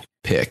Pickler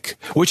pick,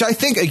 which I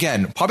think,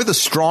 again, probably the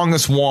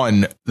strongest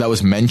one that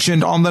was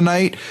mentioned on the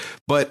night.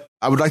 But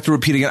I would like to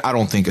repeat again, I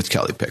don't think it's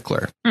Kelly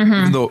Pickler.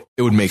 Even though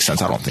it would make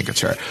sense, I don't think it's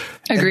her.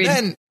 Agreed.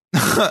 And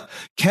then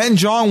Ken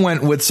Jeong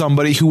went with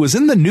somebody who was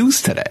in the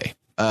news today.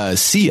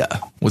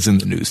 Sia was in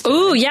the news today.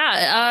 Ooh,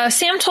 yeah.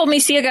 Sam told me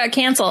Sia got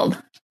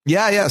canceled.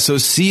 Yeah. So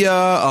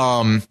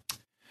Sia,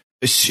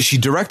 she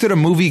directed a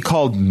movie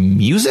called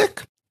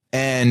Music,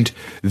 and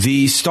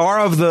the star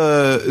of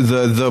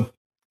the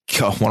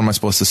what am I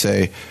supposed to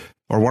say?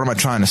 Or what am I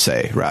trying to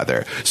say,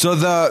 rather? So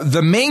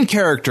the main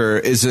character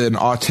is an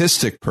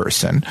autistic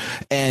person,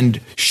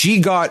 and she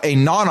got a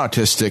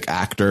non-autistic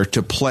actor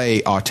to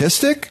play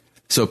autistic.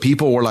 So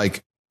people were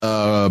like,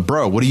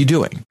 bro, what are you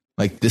doing?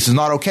 Like, this is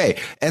not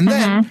okay. And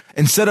then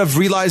instead of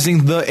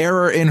realizing the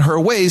error in her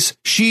ways,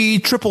 she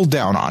tripled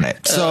down on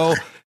it. So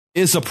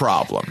it's a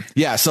problem.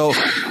 Yeah, so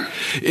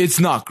it's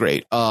not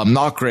great.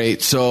 Not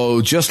great.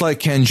 So just like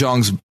Ken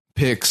Jeong's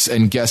picks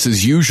and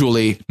guesses,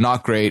 usually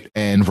not great,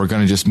 and we're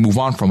going to just move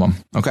on from them.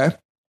 Okay?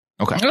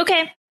 Okay.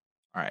 Okay.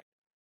 All right.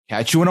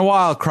 Catch you in a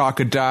while,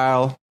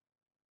 crocodile.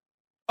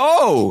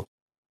 Oh!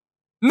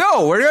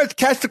 No, we're going to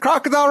catch the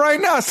crocodile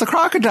right now. It's the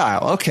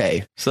crocodile.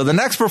 Okay. So the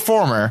next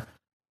performer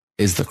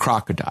is the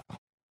crocodile.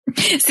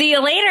 See you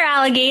later,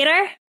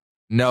 alligator.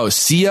 No,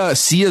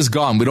 Sia's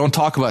gone. We don't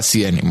talk about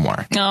Sia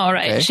anymore. All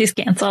right. Okay? She's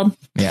canceled.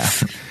 Yeah.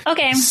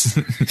 Okay.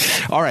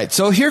 All right.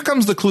 So here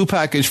comes the clue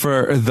package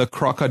for the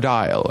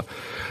crocodile.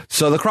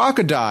 So the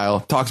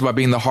crocodile talks about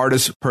being the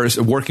hardest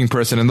working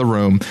person in the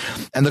room.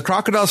 And the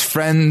crocodile's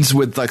friends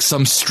with like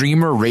some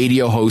streamer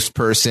radio host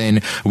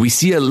person. We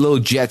see a little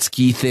jet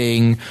ski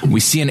thing. We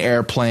see an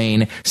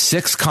airplane,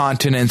 6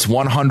 continents,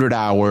 100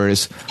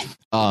 hours,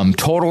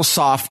 total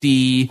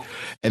softy.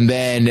 And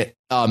then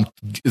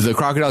the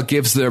crocodile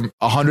gives them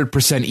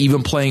 100%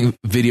 even playing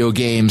video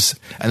games.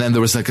 And then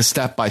there was like a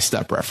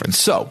step-by-step reference.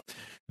 So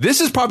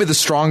this is probably the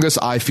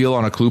strongest I feel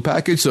on a clue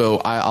package. So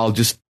I'll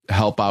just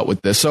help out with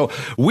this. So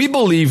we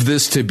believe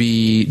this to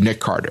be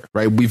Nick Carter,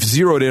 right? We've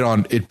zeroed in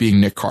on it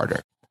being Nick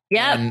Carter.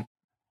 Yeah.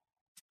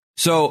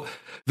 So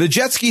the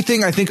jet ski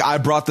thing, I think I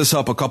brought this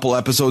up a couple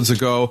episodes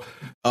ago.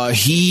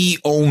 He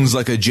owns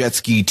like a jet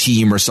ski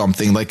team or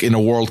something, like in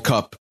a World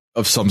Cup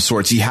of some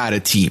sorts. He had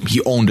a team.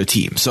 He owned a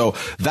team. So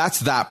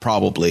that's that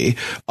probably.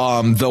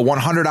 The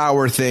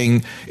 100-hour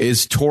thing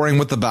is touring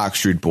with the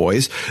Backstreet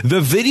Boys.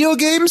 The video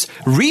games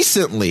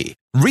recently,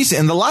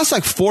 in the last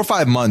like 4 or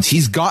 5 months,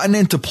 he's gotten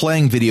into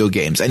playing video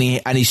games, and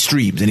he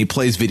streams and he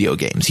plays video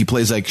games. He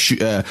plays like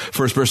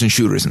first person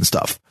shooters and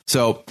stuff.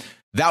 So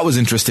that was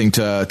interesting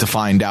to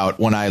find out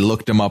when I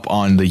looked him up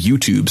on the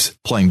YouTubes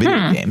playing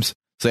video games.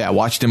 So yeah, I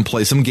watched him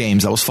play some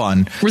games. That was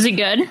fun. Was he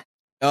good?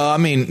 I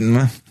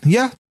mean,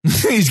 yeah,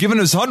 he's given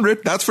us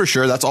 100. That's for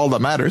sure. That's all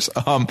that matters.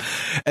 And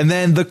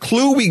then the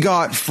clue we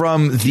got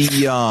from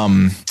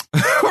the,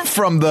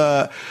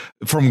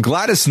 from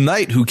Gladys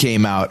Knight, who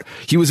came out,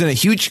 he was in a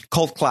huge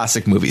cult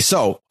classic movie.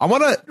 So I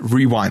want to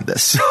rewind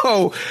this.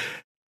 So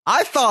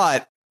I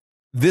thought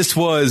this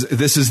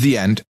is the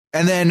end.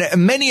 And then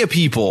many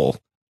people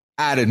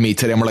added me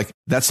today and we're like,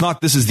 that's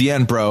not This Is the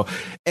End, bro.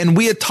 And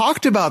we had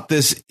talked about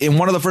this in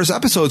one of the first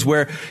episodes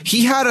where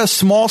he had a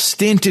small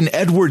stint in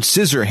Edward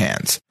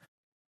Scissorhands.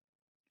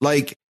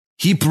 Like,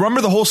 remember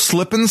the whole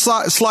slip and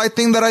slide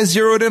thing that I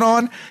zeroed in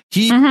on?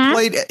 He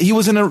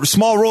was in a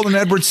small role in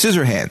Edward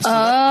Scissorhands. So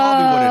that's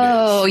probably what it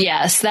is. Oh,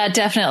 yes. That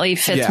definitely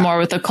fits more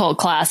with the cult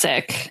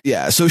classic.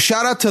 Yeah. So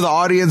shout out to the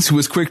audience who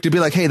was quick to be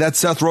like, hey, that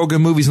Seth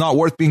Rogen movie's not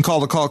worth being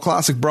called a cult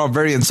classic, bro. I'm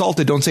very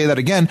insulted. Don't say that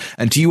again.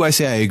 And to you, I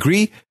say, I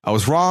agree. I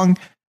was wrong.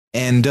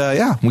 And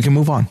yeah, we can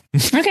move on.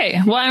 Okay.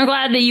 Well, I'm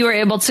glad that you were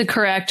able to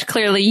correct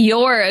clearly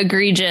your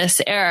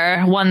egregious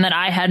error, one that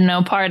I had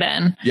no part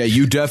in. Yeah,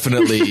 you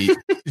definitely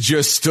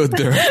just stood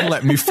there and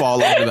let me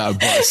fall under that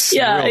bus.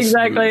 Yeah, real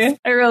exactly. Smooth.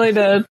 I really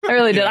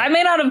did. I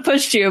may not have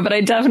pushed you, but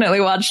I definitely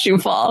watched you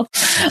fall.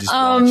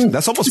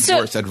 That's almost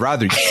worse. I'd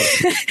rather you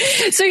push me.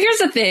 So here's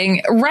the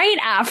thing. Right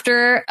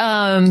after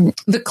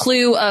the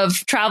clue of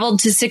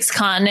traveled to 6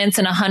 continents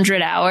in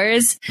 100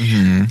 hours,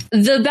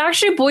 the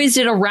Backstreet Boys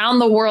did Around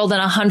the World in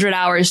 100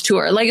 hours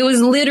tour. Like, it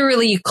was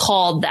literally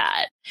called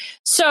that.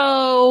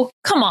 So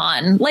come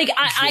on. Like,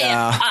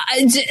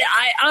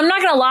 I'm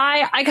not gonna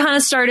lie, I kind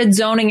of started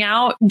zoning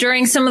out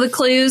during some of the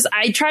clues.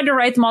 I tried to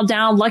write them all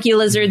down: Lucky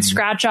Lizard,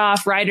 Scratch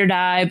Off, Ride or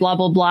Die, blah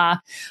blah blah.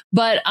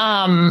 But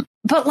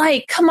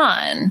like, come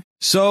on.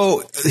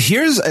 So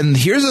here's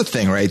the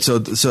thing, right? So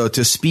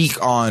to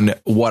speak on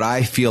what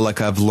I feel like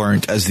I've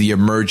learned as the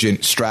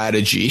emergent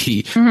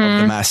strategy of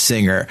The Masked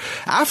Singer,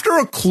 after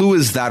a clue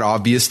is that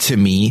obvious to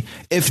me,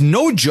 if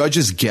no judge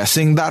is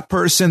guessing that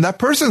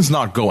person's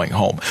not going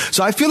home.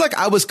 So I feel like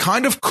I was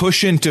kind of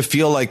cushioned to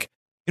feel like,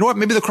 you know what,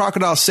 maybe the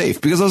crocodile's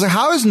safe, because I was like,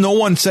 how has no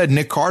one said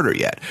Nick Carter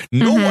yet?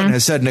 No one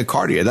has said Nick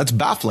Carter yet. That's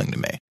baffling to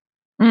me.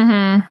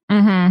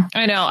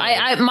 I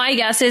know. My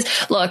guess is,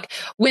 look,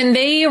 when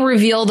they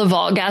reveal the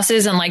vault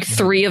guesses and like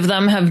 3 of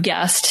them have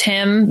guessed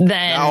him,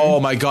 then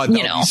oh my god, that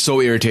would be so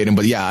irritating.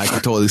 But yeah, I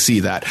could totally see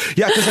that.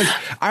 Yeah, because like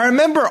I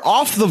remember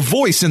off The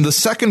Voice in the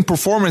second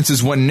performance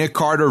is when Nick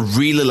Carter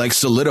really like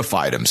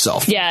solidified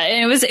himself. Yeah,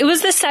 and it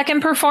was the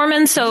second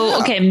performance.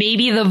 So okay,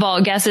 maybe the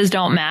vault guesses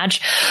don't match,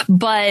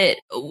 but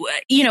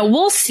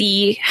we'll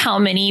see how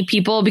many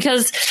people,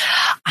 because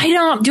I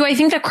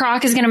think the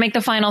Croc is going to make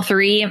the final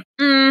 3.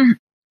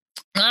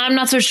 I'm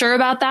not so sure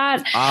about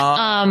that.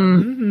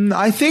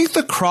 I think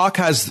the Croc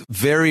has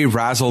very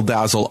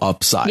razzle-dazzle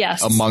upside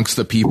amongst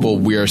the people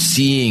we are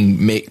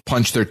seeing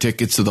punch their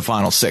tickets to the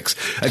final 6.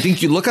 I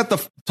think you look at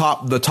the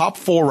top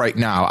 4 right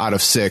now out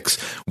of 6.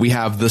 We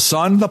have the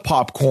Sun, the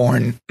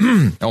Popcorn.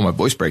 Oh, my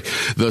voice break.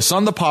 The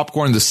Sun, the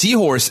Popcorn, the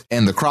Seahorse,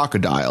 and the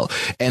Crocodile.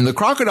 And the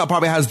Crocodile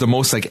probably has the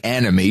most like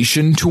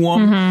animation to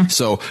him.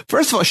 So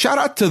first of all, shout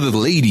out to the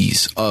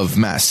ladies of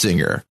Masked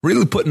Singer.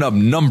 Really putting up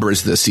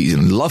numbers this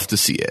season. Love to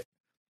see it.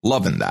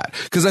 Loving that.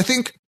 Because I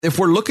think if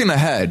we're looking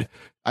ahead,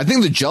 I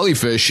think the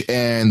jellyfish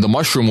and the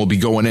mushroom will be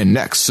going in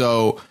next.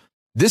 So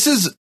this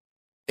is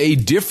a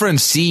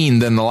different scene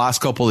than the last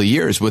couple of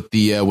years with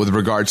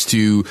regards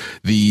to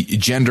the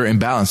gender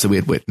imbalance that we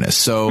had witnessed.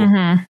 So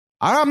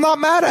I'm not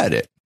mad at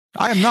it.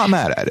 I am not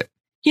mad at it.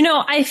 You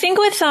know, I think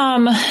with,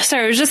 sorry,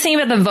 I was just thinking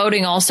about the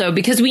voting also,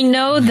 because we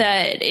know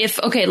that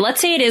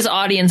let's say it is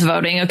audience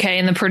voting, okay,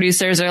 and the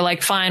producers are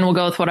like, fine, we'll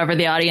go with whatever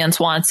the audience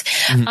wants.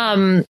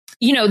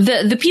 You know,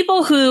 the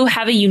people who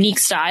have a unique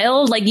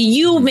style, like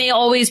you may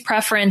always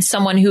preference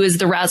someone who is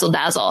the razzle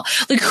dazzle.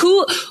 Like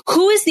who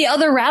is the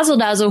other razzle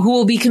dazzle who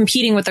will be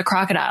competing with the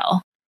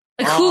crocodile?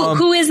 Like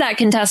who is that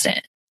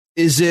contestant?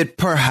 Is it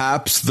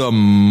perhaps the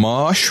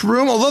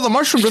mushroom? Although the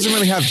mushroom doesn't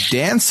really have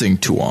dancing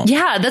to him.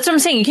 Yeah, that's what I'm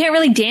saying. You can't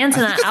really dance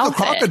in that outfit.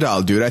 The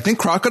crocodile, dude. I think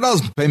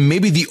crocodile's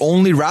maybe the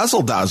only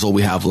razzle dazzle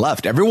we have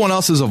left. Everyone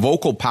else is a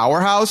vocal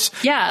powerhouse.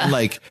 Yeah. And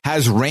like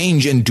has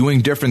range in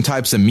doing different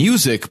types of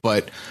music,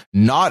 but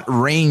not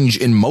range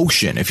in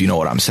motion, if you know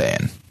what I'm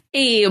saying.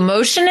 Hey,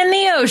 motion in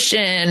the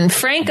ocean,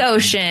 Frank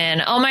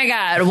Ocean. Oh my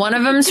God, one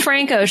of them's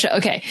Frank Ocean.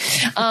 Okay.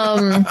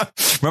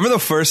 Remember the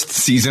first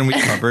season we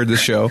covered the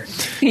show?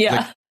 Yeah.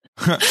 Like,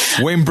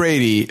 Wayne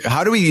Brady.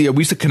 How do we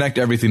used to connect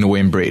everything to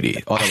Wayne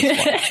Brady? Oh,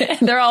 that was fun.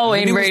 They're all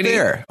Wayne Brady.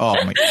 There. Oh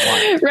my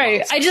God.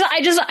 Right. I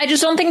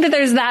just don't think that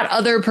there's that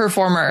other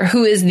performer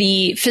who is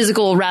the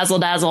physical razzle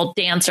dazzle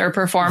dancer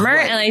performer.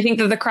 Right. And I think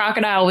that the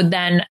crocodile would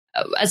then,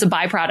 as a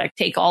byproduct,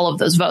 take all of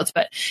those votes.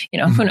 But, you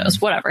know, who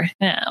knows? Whatever.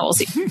 Yeah, we'll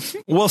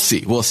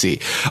see. We'll see.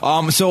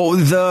 So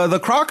the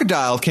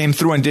crocodile came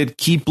through and did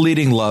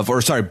Bleeding Love.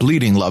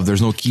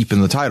 There's no keep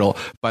in the title,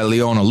 by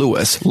Leona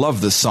Lewis.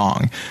 Love this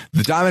song.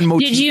 The Diamond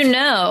Motif. Did you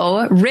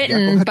know?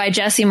 Written by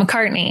Jesse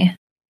McCartney.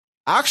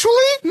 Actually?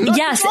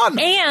 Yes.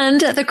 And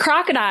the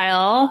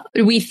crocodile,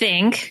 we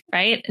think,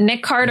 right?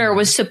 Nick Carter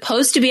was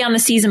supposed to be on the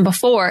season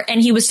before,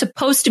 and he was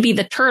supposed to be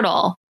the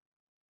turtle.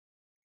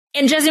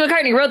 And Jesse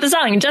McCartney wrote the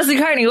song, and Jesse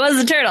McCartney was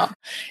the turtle.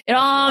 It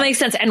all makes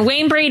sense. And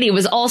Wayne Brady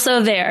was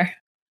also there.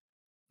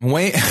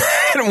 Wayne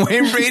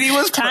Brady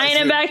was tying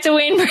it back to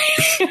Wayne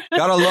Brady.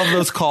 Gotta love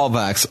those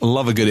callbacks.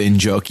 Love a good in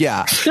joke.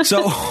 Yeah.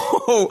 So,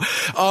 so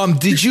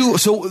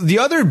the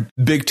other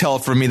big tell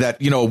for me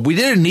that, you know, we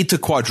didn't need to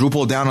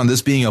quadruple down on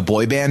this being a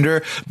boy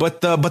bander,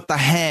 but the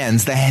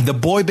hands, the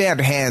boy band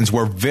hands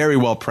were very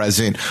well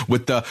present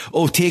with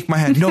take my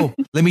hand. No,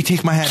 let me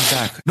take my hand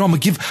back. No, I'm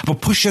gonna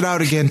push it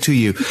out again to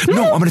you.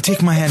 No, I'm gonna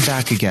take my hand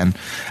back again.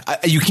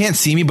 You can't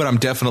see me, but I'm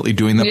definitely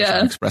doing them. Yeah.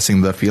 I'm expressing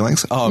the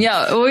feelings.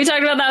 Yeah. Well, we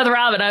talked about that with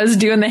Robin. I was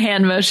doing the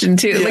hand motion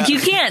too. Yeah. Like you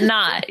can't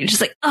not. You're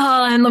just like,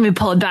 and let me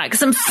pull it back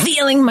because I'm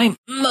feeling my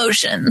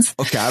emotions.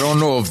 Okay, I don't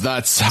know if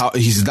that's how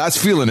that's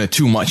feeling it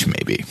too much,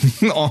 maybe.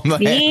 On the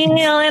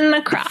feeling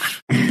the crop.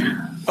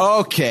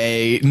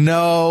 Okay,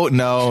 no.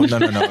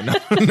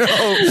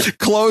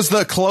 Close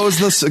the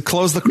crocodile.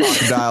 Close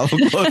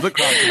the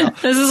crocodile.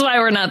 This is why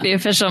we're not the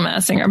official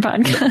Masked Singer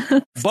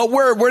podcast. But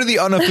we're the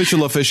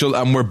unofficial official,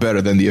 and we're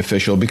better than the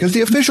official because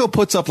the official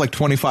puts up like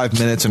 25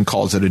 minutes and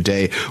calls it a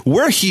day.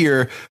 We're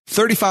here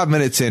 35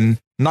 minutes in,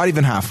 not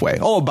even halfway.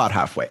 Oh, about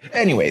halfway.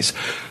 Anyways,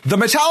 the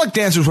metallic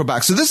dancers were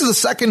back. So this is the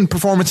second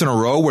performance in a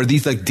row where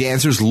these like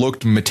dancers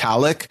looked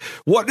metallic.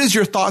 What is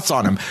your thoughts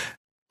on them?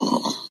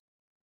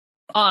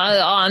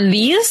 On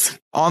these?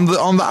 On the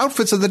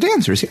outfits of the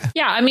dancers, yeah.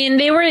 Yeah, I mean,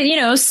 they were, you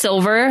know,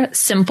 silver,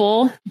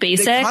 simple,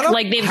 basic.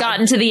 They've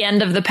gotten to the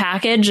end of the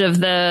package of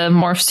the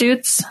morph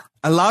suits.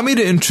 Allow me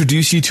to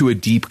introduce you to a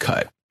deep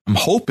cut. I'm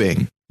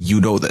hoping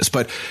you know this,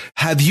 but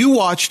have you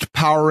watched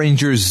Power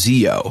Rangers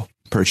Zeo,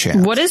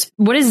 perchance? What is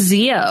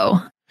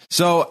Zeo?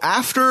 So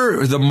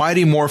after the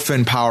Mighty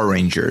Morphin Power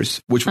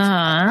Rangers, which was,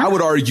 I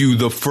would argue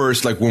the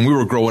first, like when we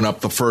were growing up,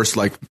 the first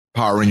like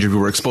Power Rangers we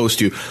were exposed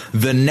to,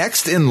 the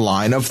next in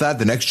line of that,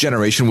 the next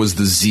generation was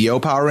the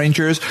Zeo Power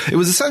Rangers. It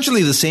was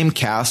essentially the same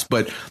cast,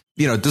 but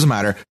you know, it doesn't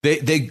matter.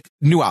 They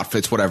new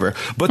outfits, whatever.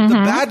 But the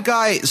bad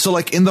guy, so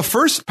like in the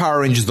first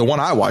Power Rangers, the one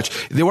I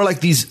watched, they were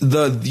like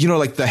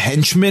the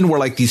henchmen were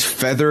like these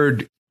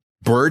feathered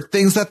bird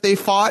things that they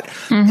fought.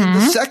 In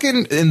the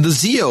second, in the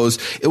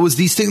Zeos, it was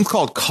these things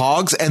called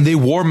cogs, and they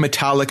wore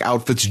metallic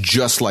outfits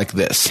just like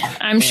this.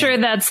 I'm sure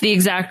that's the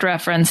exact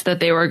reference that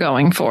they were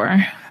going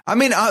for. I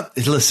mean,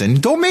 listen,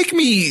 don't make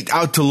me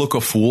out to look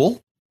a fool.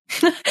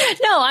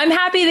 No, I'm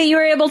happy that you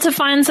were able to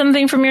find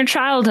something from your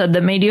childhood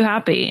that made you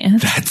happy.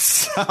 That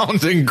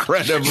sounds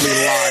incredibly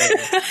lying.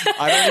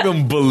 I don't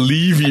even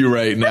believe you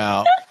right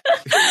now.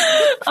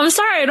 I'm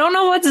sorry, I don't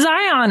know what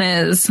Zion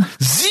is.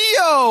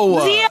 Zio!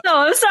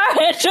 I'm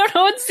sorry, I don't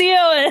know what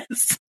Zio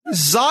is.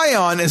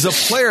 Zion is a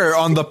player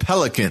on the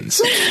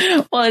Pelicans.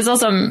 Well, it's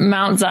also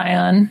Mount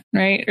Zion,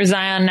 right? Or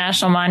Zion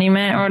National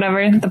Monument or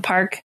whatever, the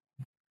park.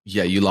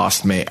 Yeah, you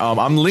lost me.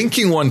 I'm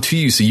linking one to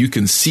you so you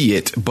can see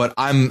it, but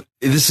I'm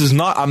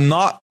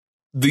not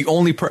the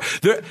only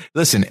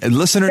listen,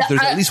 listener,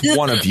 there's at least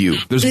one of you.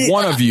 There's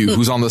one of you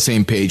who's on the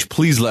same page.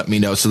 Please let me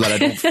know so that I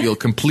don't feel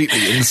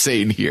completely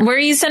insane here. Where are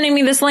you sending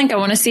me this link? I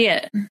want to see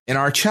it. In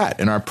our chat,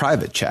 in our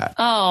private chat.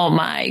 Oh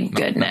my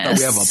goodness. Not that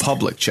we have a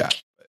public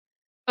chat.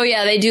 Oh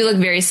yeah, they do look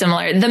very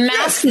similar. The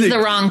mask is the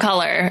wrong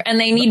color, and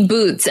they need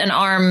boots and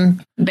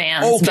arm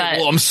bands. Okay, but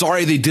well, I'm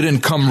sorry they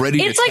didn't come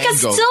ready. It's like a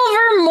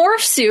silver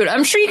morph suit.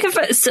 I'm sure you can.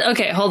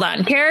 Okay, hold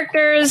on.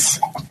 Characters.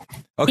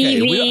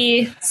 Okay,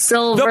 Eevee,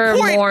 silver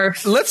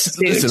morph.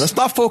 Let's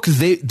not focus.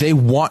 They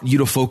want you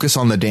to focus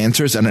on the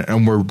dancers,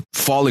 and we're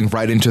falling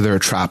right into their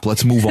trap.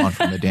 Let's move on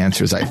from the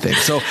dancers, I think.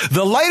 So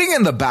the lighting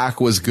in the back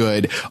was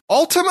good.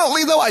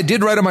 Ultimately, though, I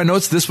did write in my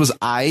notes, this was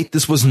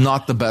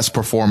not the best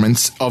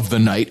performance of the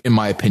night, in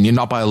my opinion,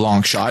 not by a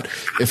long shot.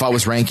 If I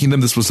was ranking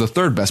them, this was the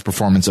third best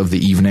performance of the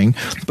evening.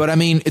 But I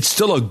mean, it's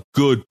still a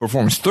good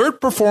performance.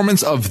 Third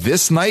performance of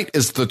this night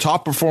is the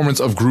top performance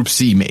of Group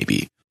C,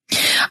 maybe.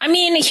 I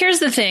mean, here's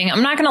the thing.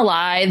 I'm not going to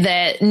lie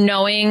that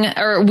knowing,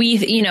 or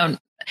the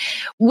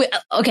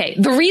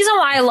reason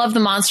why I love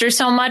the Monsters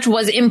so much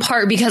was in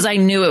part because I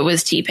knew it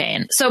was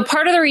T-Pain. So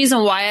part of the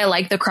reason why I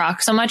like the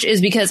Croc so much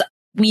is because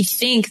we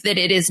think that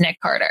it is Nick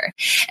Carter.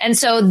 And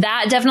so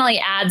that definitely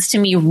adds to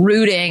me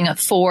rooting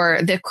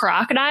for the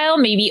Crocodile,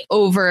 maybe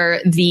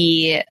over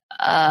the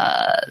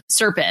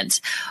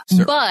Serpent.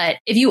 But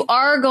if you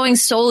are going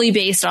solely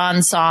based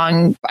on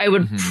song, I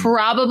would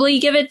probably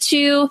give it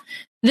to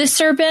the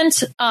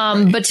Serpent,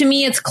 but to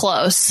me, it's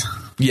close.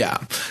 Yeah,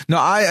 no,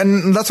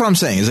 and that's what I'm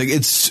saying. Is like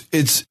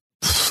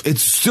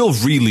it's still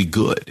really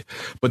good,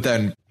 but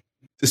then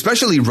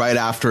especially right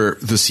after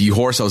the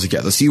Seahorse, I was like,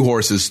 yeah, the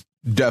Seahorse is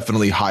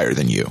definitely higher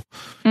than you.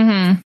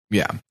 Mm-hmm.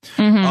 Yeah.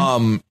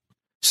 Mm-hmm.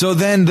 So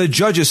then the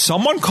judges,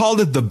 someone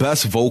called it the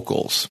best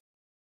vocals,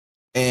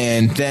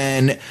 and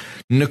then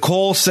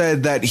Nicole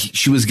said that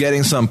she was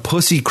getting some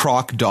Pussy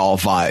Croc Doll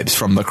vibes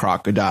from the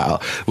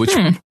Crocodile, which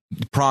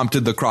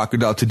prompted the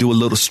Crocodile to do a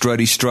little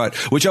strutty strut,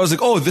 which I was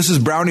like, oh, this is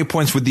brownie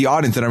points with the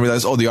audience. And I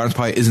realized, the audience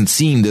probably isn't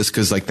seeing this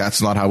because like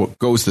that's not how it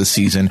goes this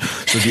season.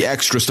 So the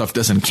extra stuff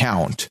doesn't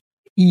count.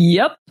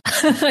 Yep.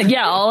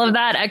 Yeah, all of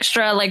that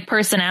extra like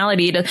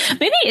personality to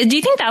maybe. Do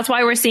you think that's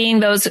why we're seeing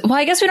those? Well,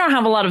 I guess we don't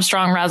have a lot of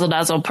strong razzle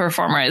dazzle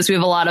performers. We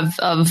have a lot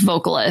of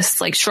vocalists,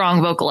 like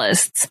strong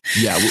vocalists.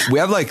 Yeah, we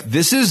have like,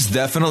 this is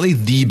definitely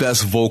the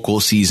best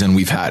vocal season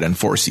we've had in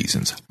 4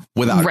 seasons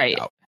without a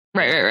doubt.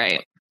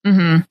 Right.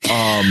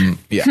 Mm-hmm.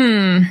 Yeah,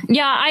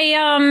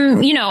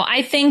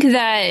 I think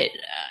that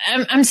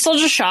I'm still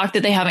just shocked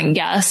that they haven't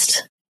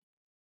guessed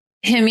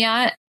him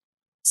yet.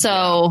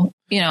 So,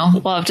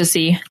 we'll have to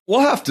see. We'll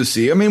have to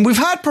see. I mean, we've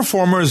had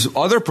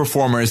other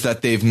performers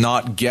that they've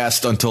not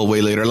guessed until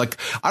way later. Like,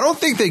 I don't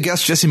think they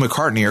guessed Jesse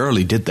McCartney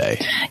early, did they?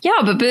 Yeah,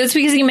 but it's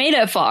because he made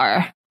it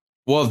far.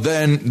 Well,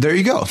 then there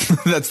you go.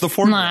 That's the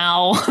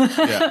formula.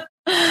 Wow.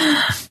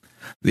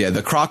 Yeah,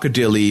 the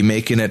Crocodile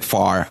making it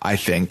far, I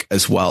think,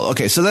 as well.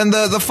 Okay, so then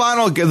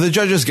the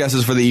judges'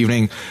 guesses for the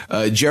evening,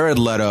 Jared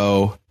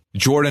Leto,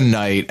 Jordan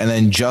Knight, and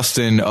then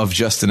Justin of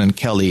Justin and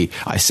Kelly.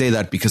 I say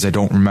that because I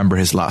don't remember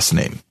his last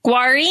name.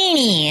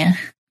 Guarini.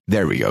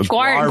 There we go.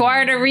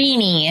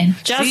 Guardarini.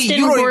 Justin See,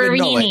 you don't Guarini. Even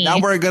know it. Now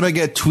we're going to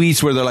get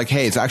tweets where they're like,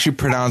 hey, it's actually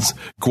pronounced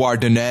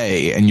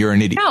Guardane, and you're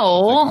an idiot.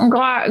 No,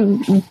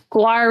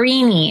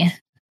 Guarini.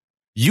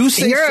 You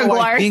say so,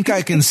 I think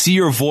I can see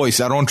your voice.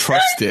 I don't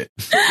trust it.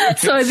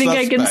 So I think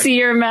I can see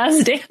your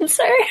mass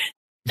dancer.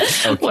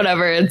 Okay.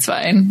 Whatever, it's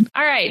fine.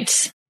 All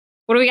right.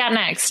 What do we got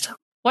next?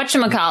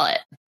 Whatchamacallit?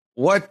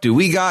 What do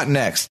we got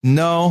next?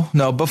 No.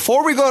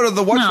 Before we go to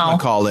the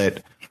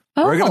whatchamacallit,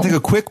 we're going to take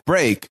a quick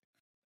break,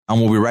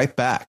 and we'll be right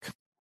back.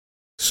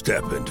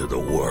 Step into the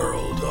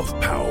world of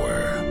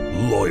power,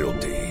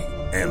 loyalty,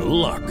 and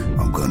luck.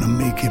 I'm going to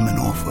make him an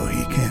offer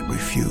he can't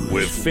refuse.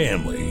 With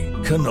family,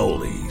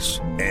 cannolis,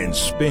 and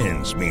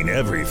spins mean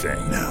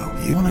everything. Now,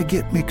 you want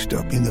to get mixed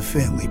up in the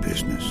family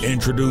business.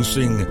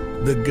 Introducing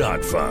The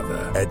Godfather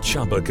at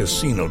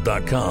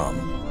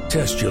ChumbaCasino.com.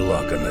 Test your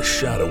luck in the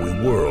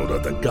shadowy world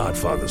of The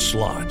Godfather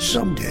slot.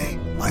 Someday,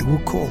 I will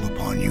call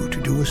upon you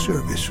to do a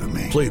service for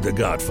me. Play The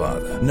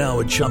Godfather, now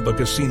at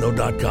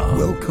ChumbaCasino.com.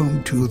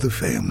 Welcome to the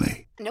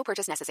family. No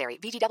purchase necessary.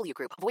 VGW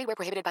Group. Void where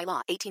prohibited by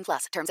law.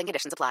 18+. Terms and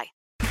conditions apply.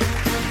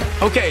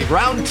 Okay,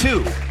 round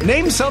 2.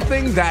 Name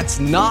something that's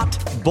not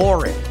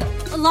boring.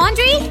 A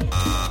laundry?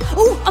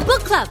 Ooh, a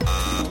book club.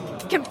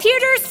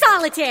 Computer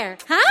solitaire,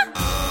 huh?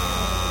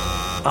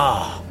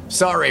 Ah,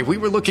 sorry. We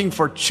were looking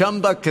for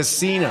Chumba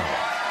Casino.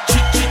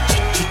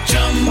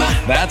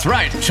 That's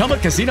right.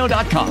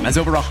 ChumbaCasino.com has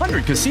over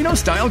 100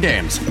 casino-style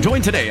games.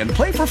 Join today and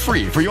play for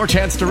free for your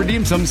chance to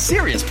redeem some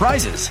serious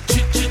prizes.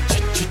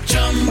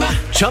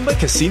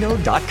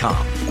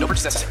 ChumbaCasino.com. No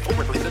purchase necessary. Void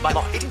where prohibited by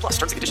law. 18 plus.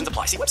 Terms and conditions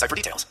apply. See website for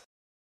details.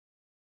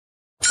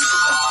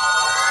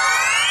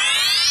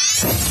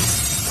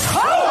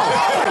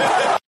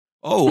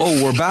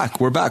 Oh, we're back.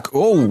 We're back.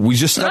 Oh, we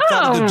just stepped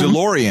out of the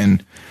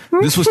DeLorean.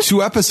 This was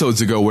 2 episodes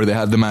ago where they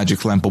had the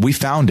magic lamp, but we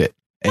found it.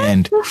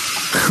 And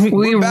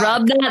we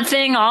rubbed that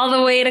thing all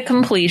the way to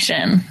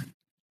completion.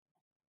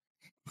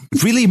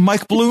 Really,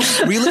 Mike Bloom?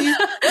 Really?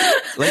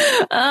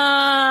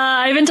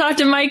 I haven't talked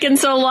to Mike in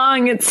so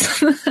long.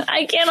 It's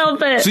I can't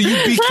help it. So you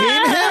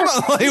became him?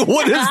 Like,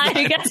 what is that?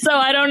 I guess so.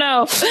 I don't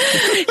know.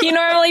 He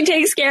normally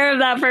takes care of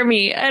that for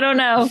me. I don't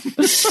know.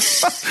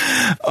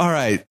 All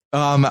right.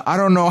 I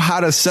don't know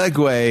how to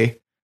segue.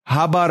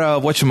 How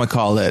about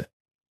whatchamacallit?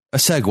 A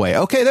segue.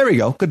 Okay, there we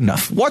go. Good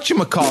enough.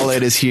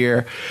 Whatchamacallit is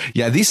here.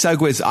 Yeah, these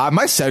segues.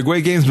 My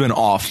segue game's been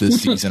off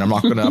this season. I'm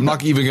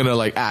not even gonna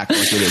like act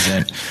like it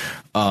isn't.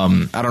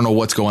 I don't know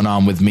what's going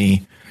on with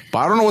me, but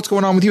I don't know what's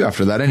going on with you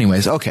after that.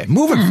 Anyways, okay,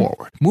 moving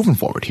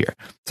forward here.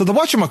 So the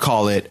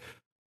whatchamacallit,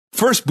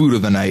 first boot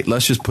of the night.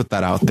 Let's just put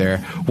that out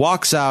there.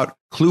 Walks out,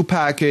 clue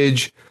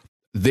package.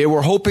 They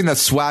were hoping that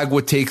swag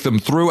would take them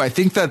through. I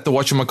think that the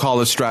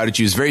whatchamacallit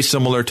strategy is very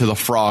similar to the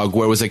frog,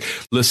 where it was like,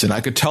 listen,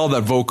 I could tell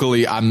that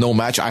vocally I'm no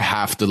match. I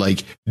have to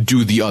like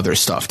do the other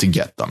stuff to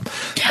get them.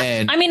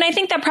 And I mean, I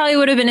think that probably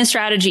would have been his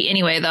strategy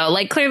anyway, though.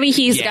 Like clearly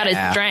he's got his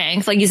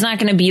strength. Like he's not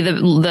going to be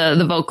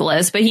the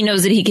vocalist, but he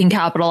knows that he can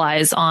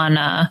capitalize on,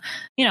 on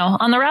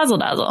the razzle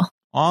dazzle,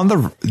 on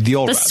the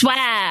old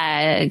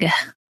swag.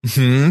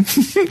 So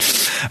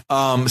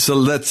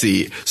let's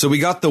see. So we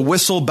got the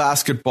whistle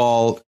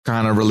basketball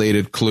kind of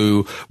related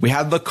clue. We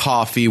had the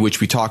coffee, which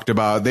we talked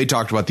about. They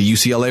talked about the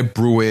UCLA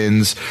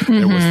Bruins.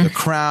 There was the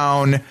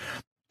crown.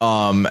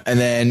 And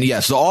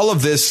then, so all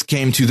of this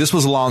this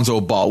was Alonzo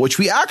Ball, which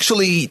we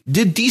actually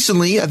did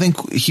decently. I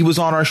think he was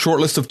on our short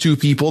list of 2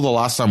 people the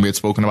last time we had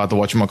spoken about the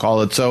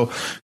whatchamacallit. So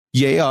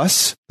yay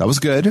us. That was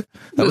good.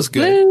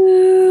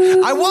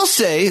 I will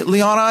say,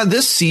 Liana,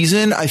 this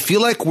season, I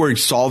feel like we're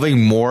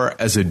solving more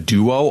as a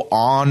duo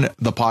on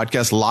the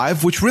podcast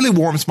live, which really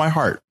warms my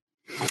heart.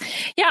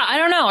 Yeah, I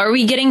don't know. Are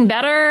we getting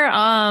better?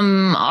 Are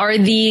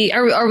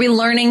we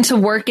learning to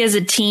work as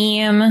a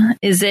team?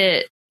 Is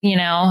it,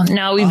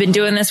 now we've been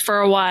doing this for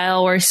a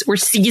while. We're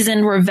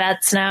seasoned. We're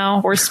vets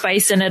now. We're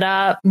spicing it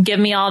up. Give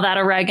me all that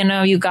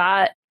oregano you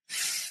got.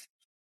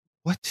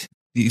 What?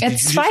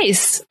 It's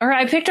spice. Or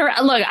I picked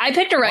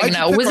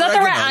oregano. Was that the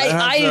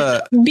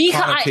right?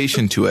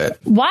 Connotation to it.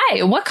 Why?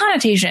 What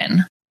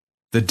connotation?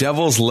 The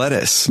devil's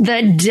lettuce.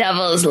 The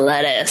devil's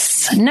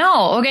lettuce.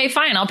 No. Okay,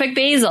 fine. I'll pick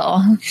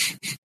basil.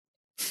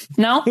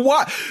 No?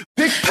 What?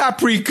 Pick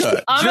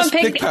paprika.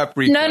 Pick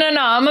paprika. No.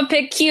 I'm gonna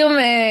pick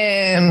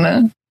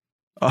cumin.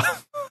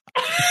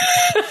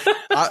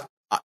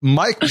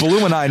 Mike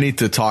Bloom and I need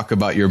to talk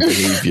about your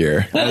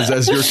behavior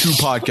as your 2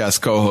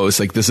 podcast co-hosts.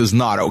 Like, this is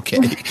not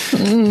okay.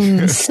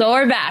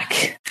 Sore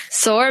back.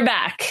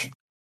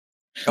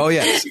 Oh,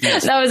 yes.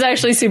 That was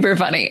actually super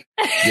funny.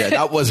 Yeah,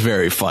 that was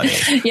very funny.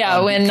 Yeah,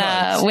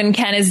 when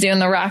Ken is doing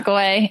the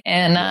Rockaway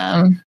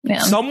and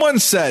someone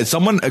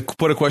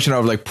put a question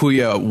over like,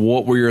 Puya,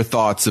 what were your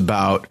thoughts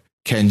about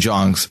Ken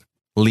Jeong's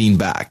lean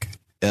back?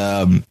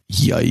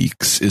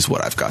 Yikes is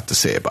what I've got to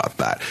say about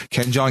that.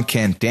 Ken Jeong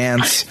can't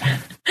dance.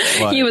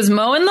 He was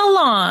mowing the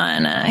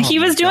lawn. He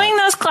was doing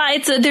those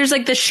there's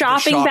like the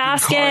shopping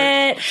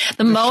basket,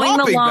 the mowing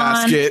the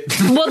lawn. Basket.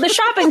 Well, the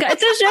shopping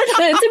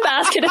it's a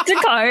basket, it's a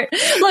cart.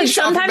 Look,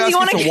 sometimes you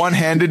want to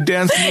one-handed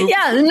dance move.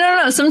 Yeah,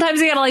 no. Sometimes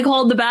you gotta like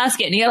hold the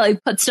basket and you gotta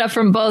like put stuff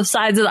from both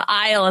sides of the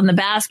aisle in the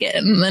basket,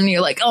 and then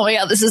you're like, oh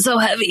yeah, this is so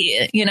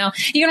heavy. You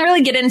can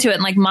really get into it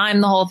and like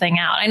mime the whole thing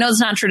out. I know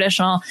it's not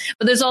traditional,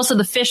 but there's also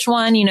the fish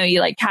one. You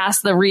like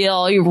cast the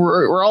reel, you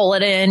roll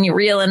it in, you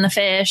reel in the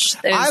fish.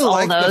 I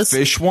like the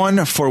fish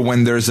one for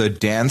when there's a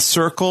dance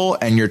circle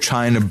and you're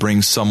trying to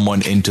bring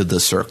someone into the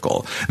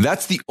circle.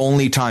 That's the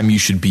only time you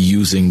should be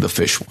using the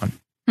fish one.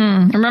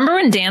 Remember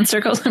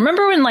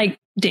when like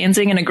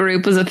dancing in a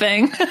group was a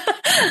thing?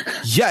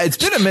 Yeah, it's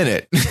been a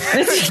minute.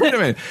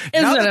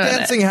 Now the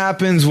dancing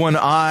happens when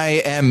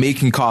I am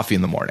making coffee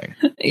in the morning.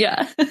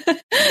 Yeah.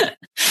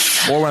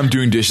 Or when I'm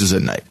doing dishes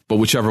at night, but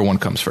whichever one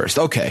comes first.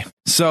 Okay,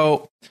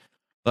 so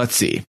let's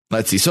see.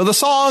 So the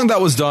song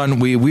that was done,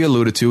 we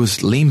alluded to,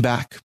 is Lean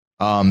Back.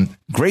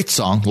 Great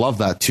song. Love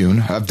that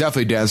tune. I've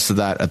definitely danced to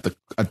that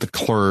at the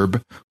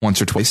club once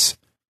or twice.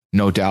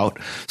 No doubt.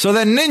 So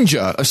then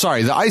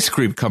the ice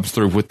cream comes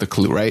through with the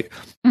clue, right?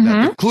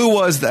 The clue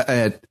was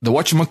that the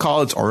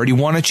whatchamacallit's already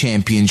won a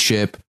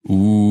championship.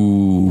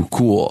 Ooh,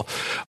 cool.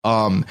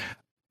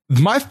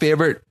 My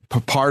favorite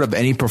part of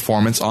any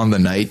performance on the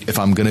night, if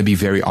I'm going to be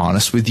very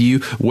honest with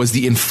you, was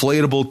the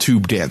inflatable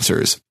tube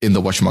dancers in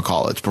the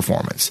whatchamacallit's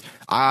performance.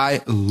 I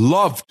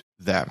loved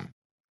them.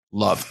 These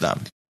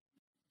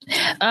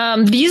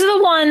are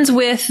the ones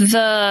with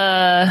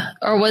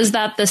or was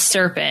that the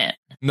serpent?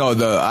 No,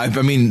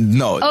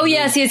 no. Oh,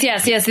 yes.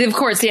 Of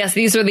course, yes.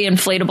 These are the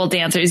inflatable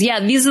dancers. Yeah,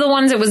 these are the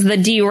ones. It was the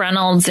Dee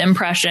Reynolds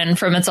impression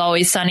from It's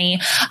Always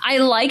Sunny. I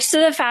liked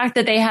the fact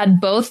that they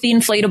had both the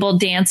inflatable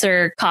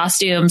dancer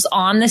costumes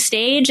on the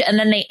stage, and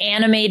then they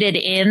animated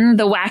in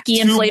the wacky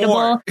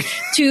inflatable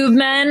tube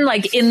men,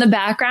 like in the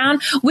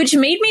background, which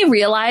made me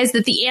realize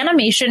that the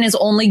animation is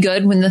only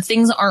good when the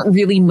things aren't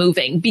really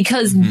moving,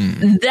 because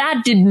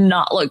that did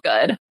not look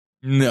good.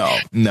 No.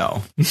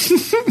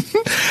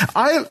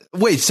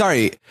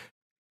 Sorry.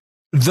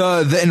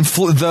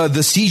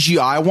 The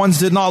CGI ones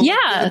did not.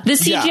 Yeah, the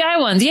CGI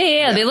ones.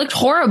 Yeah. They looked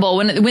horrible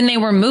when they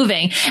were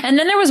moving. And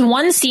then there was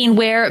one scene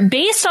where,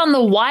 based on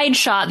the wide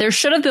shot, there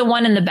should have been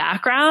one in the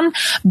background,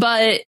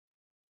 but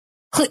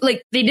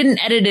like they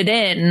didn't edit it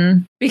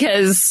in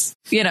because,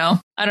 I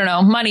don't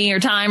know, money or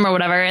time or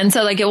whatever. And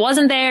so like it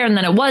wasn't there, and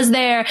then it was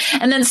there.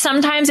 And then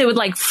sometimes it would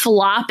like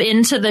flop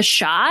into the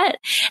shot,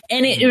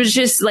 and it was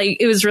just like,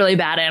 it was really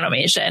bad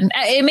animation.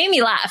 It made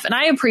me laugh, and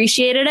I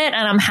appreciated it,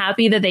 and I'm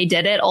happy that they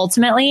did it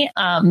ultimately.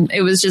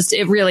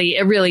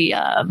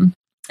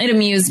 It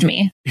amused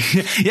me.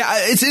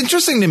 Yeah, it's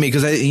interesting to me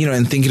because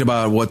in thinking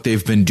about what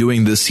they've been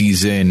doing this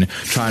season,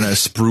 trying to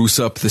spruce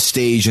up the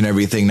stage and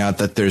everything. Not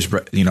that there's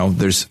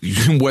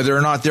whether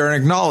or not they're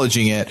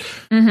acknowledging it,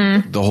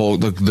 the whole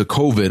the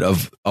COVID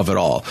of it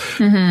all.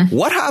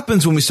 What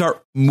happens when we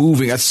start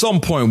moving? At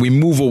some point, we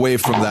move away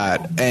from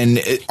that,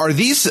 and are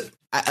these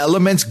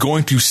elements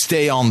going to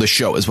stay on the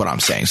show? Is what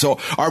I'm saying. So,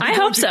 I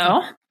hope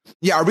so.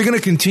 Yeah, are we going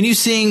to continue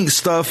seeing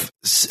stuff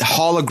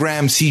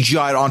hologram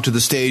CGI'd onto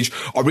the stage?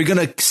 Are we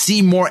going to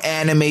see more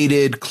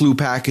animated clue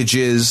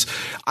packages?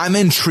 I'm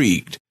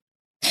intrigued.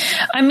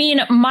 I mean,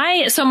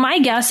 my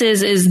guess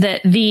is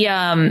that the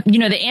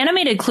the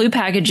animated clue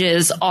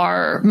packages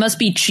must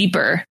be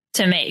cheaper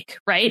to make,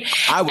 right?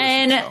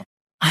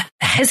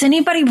 Has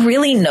anybody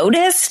really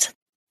noticed?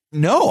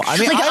 No, I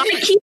mean, I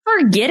keep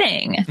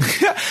forgetting.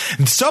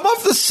 Some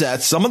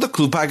of the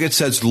clue package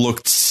sets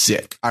looked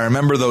sick. I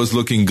remember those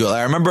looking good.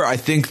 I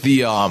think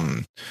the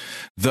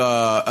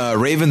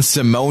Raven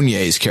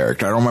Simonier's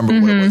character, I don't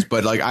remember what it was,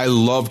 but like I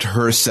loved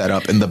her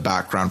setup in the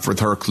background for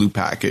her clue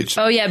package.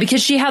 Oh yeah,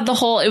 because she had the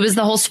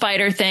whole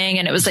spider thing,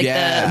 and it was like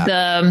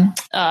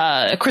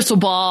the crystal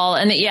ball,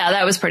 and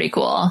that was pretty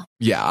cool.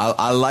 Yeah,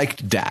 I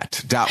liked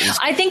that.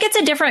 I think it's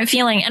a different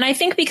feeling, and I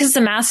think because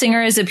The Masked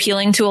Singer is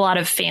appealing to a lot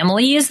of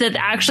families, that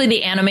actually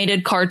the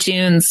animated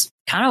cartoons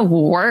kind of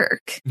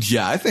work.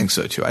 Yeah, I think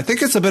so too. I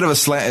think it's a bit of a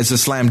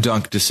slam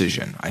dunk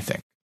decision, I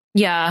think.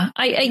 Yeah,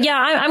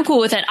 I'm cool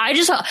with it. I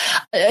just,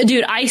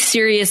 dude, I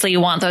seriously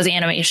want those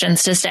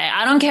animations to stay.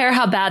 I don't care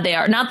how bad they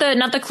are. Not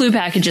the clue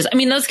packages. I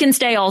mean, those can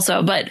stay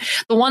also, but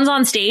the ones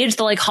on stage,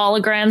 the like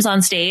holograms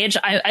on stage,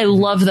 I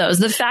love those.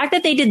 The fact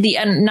that they did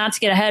and not to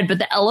get ahead, but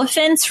the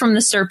elephants from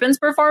the Serpents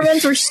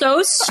performance were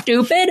so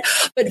stupid,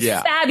 but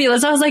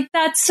fabulous. I was like,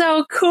 that's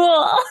so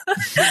cool.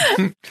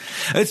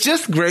 It's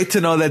just great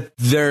to know that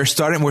we're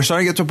starting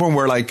to get to a point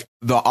where like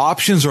the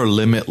options are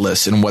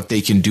limitless in what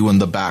they can do in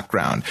the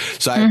background.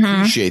 So I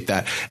appreciate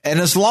that. And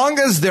as long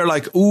as they're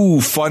like, ooh,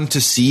 fun to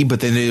see,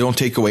 but then they don't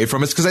take away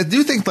from it. Because I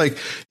do think like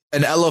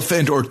an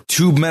elephant or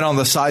tube men on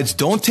the sides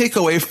don't take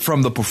away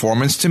from the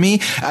performance to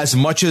me as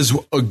much as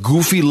a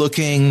goofy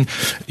looking,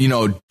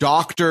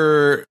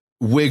 doctor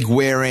wig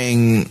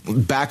wearing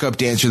backup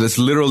dancer that's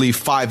literally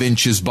 5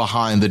 inches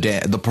behind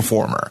the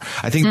performer.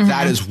 I think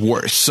that is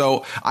worse.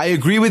 So I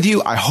agree with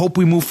you. I hope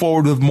we move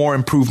forward with more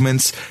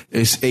improvements.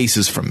 It's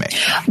aces from me.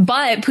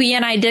 But Puya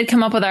and I did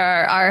come up with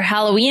our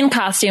Halloween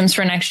costumes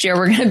for next year.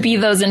 We're going to be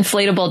those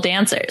inflatable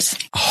dancers.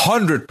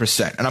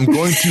 100%. And I'm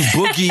going to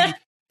boogie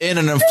in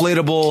an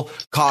inflatable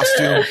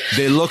costume.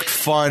 They looked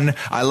fun.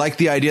 I like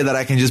the idea that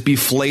I can just be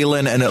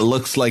flailing and it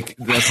looks like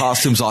the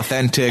costume's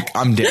authentic.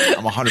 I'm down.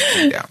 I'm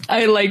 100% down.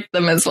 I like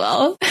them as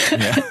well.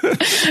 Yeah.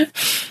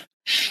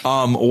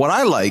 What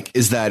I like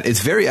is that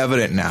it's very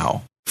evident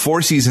now,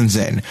 4 seasons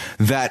in,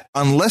 that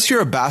unless you're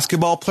a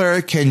basketball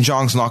player, Ken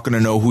Jeong's not going to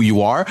know who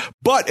you are.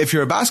 But if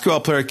you're a basketball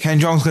player, Ken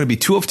Jeong's going to be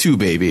 2 of 2,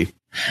 baby.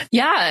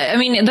 Yeah, I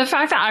mean, the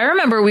fact that I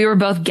remember we were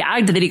both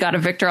gagged that he got a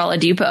Victor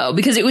Oladipo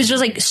because it was just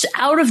like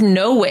out of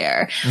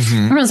nowhere.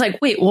 Everyone was like,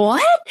 wait,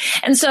 what?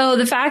 And so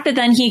the fact that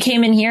then he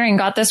came in here and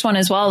got this one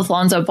as well with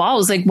Lonzo Ball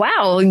was like,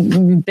 wow,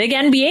 big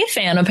NBA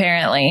fan,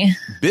 apparently.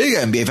 Big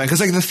NBA fan.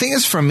 Because like the thing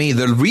is, for me,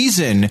 the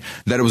reason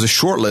that it was a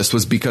short list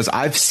was because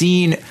I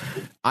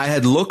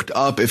had looked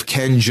up if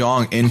Ken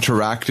Jeong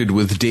interacted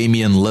with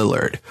Damian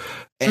Lillard.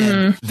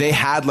 And they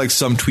had like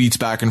some tweets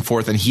back and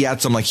forth, and he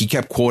had some, like, he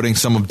kept quoting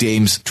some of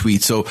Dame's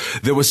tweets. So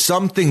there was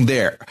something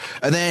there.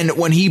 And then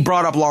when he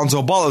brought up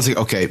Lonzo Ball, I was like,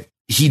 okay,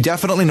 he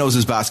definitely knows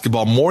his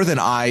basketball more than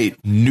I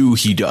knew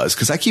he does.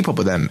 Cause I keep up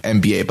with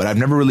NBA, but I've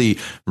never really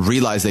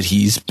realized that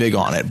he's big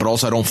on it. But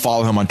also I don't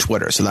follow him on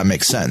Twitter. So that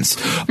makes sense.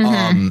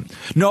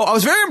 No, I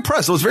was very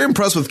impressed. I was very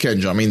impressed with Ken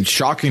Jeong. I mean,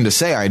 shocking to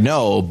say, I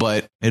know,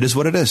 but it is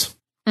what it is.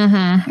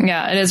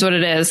 Yeah, it is what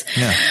it is.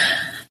 Yeah.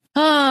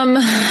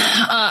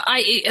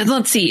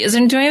 Let's see.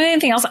 Do I have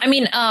anything else? I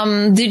mean,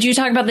 did you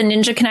talk about the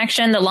Ninja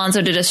connection that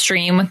Lonzo did a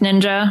stream with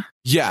Ninja?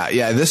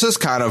 Yeah. This is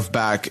kind of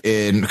back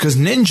in because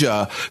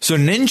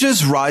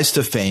Ninja's rise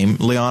to fame,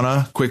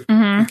 Liana, quick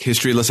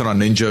history lesson on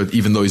Ninja,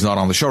 even though he's not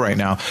on the show right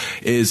now,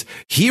 is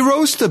he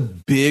rose to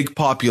big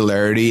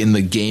popularity in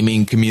the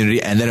gaming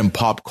community and then in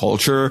pop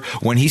culture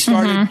when he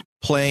started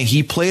playing.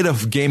 He played a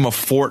game of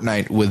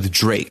Fortnite with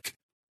Drake.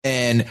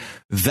 And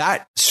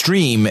that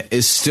stream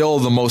is still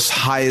the most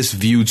highest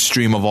viewed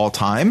stream of all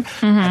time.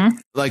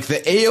 Like the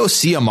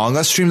AOC Among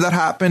Us stream that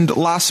happened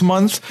last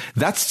month,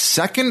 that's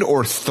second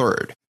or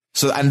third.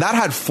 So, and that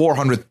had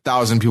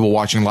 400,000 people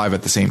watching live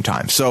at the same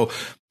time. So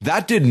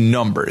that did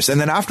numbers. And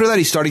then after that,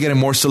 he started getting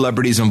more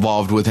celebrities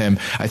involved with him.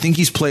 I think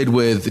he's played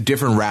with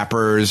different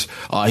rappers.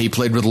 He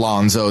played with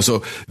Lonzo.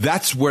 So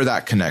that's where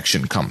that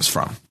connection comes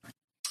from.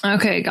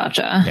 Okay,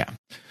 gotcha. Yeah.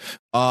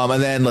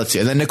 And then let's see.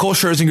 And then Nicole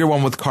Scherzinger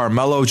won with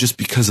Carmelo just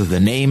because of the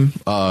name,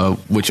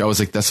 which I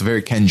was like, that's a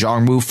very Ken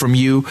Jeong move from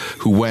you,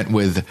 who went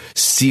with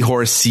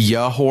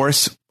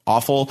Seahorse.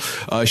 Awful.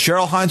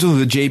 Cheryl Hines with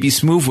the JB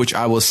Smoove, which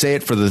I will say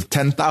it for the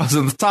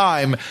 10,000th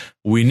time.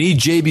 We need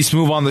JB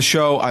Smoove on the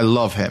show. I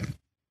love him.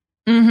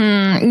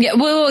 Yeah,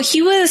 well,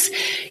 he was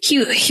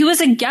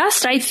a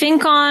guest, I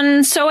think,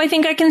 on So I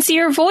Think I Can See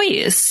Your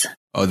Voice.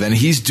 Oh, then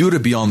he's due to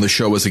be on the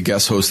show as a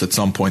guest host at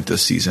some point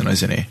this season,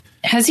 isn't he?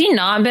 Has he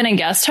not been a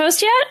guest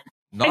host yet?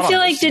 Not I feel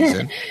like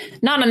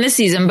not on this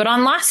season, but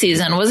on last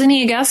season. Wasn't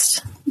he a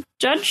guest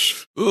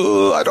judge?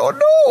 I don't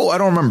know. I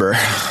don't remember.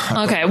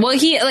 Okay. Well,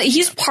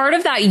 he's part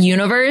of that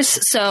universe,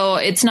 so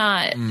it's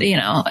not,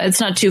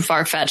 it's not too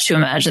far fetched to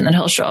imagine that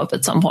he'll show up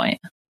at some point.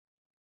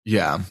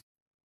 Yeah.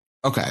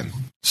 Okay.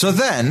 So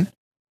then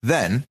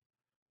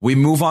we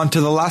move on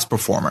to the last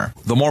performer,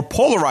 the more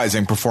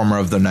polarizing performer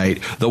of the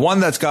night, the one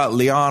that's got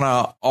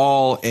Liana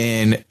all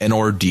in an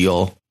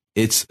ordeal.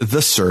 It's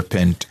the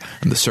Serpent,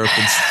 and the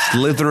Serpent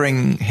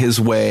slithering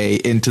his way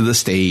into the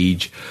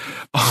stage.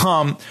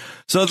 So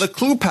the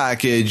clue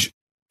package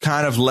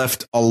kind of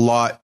left a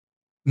lot.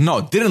 No,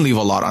 didn't leave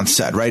a lot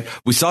unsaid, right?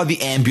 We saw the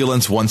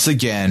ambulance once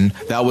again.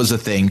 That was a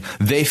thing.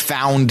 They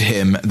found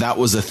him. That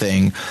was a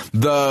thing.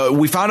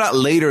 We found out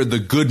later the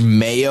Good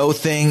Mayo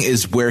thing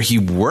is where he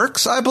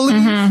works, I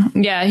believe.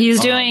 Yeah,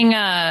 he's doing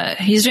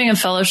a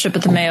fellowship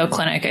at the Mayo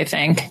Clinic, I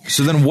think.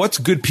 So then what's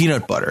Good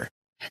Peanut Butter?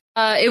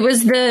 It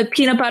was the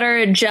peanut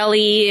butter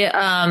jelly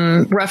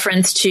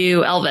reference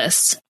to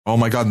Elvis. Oh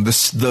my God,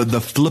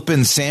 the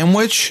flippin'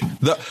 sandwich?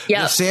 The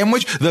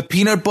sandwich? The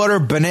peanut butter,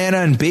 banana,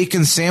 and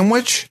bacon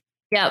sandwich?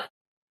 Yep.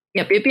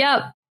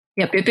 A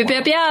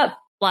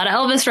lot of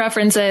Elvis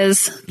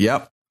references.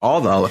 Yep.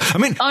 All the, I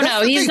mean, oh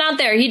no, he's not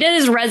there. He did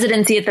his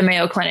residency at the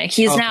Mayo Clinic.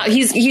 He's now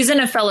he's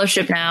in a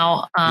fellowship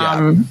now.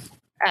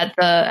 At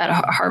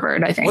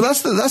Harvard, I think. Well,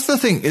 that's the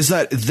thing is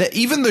that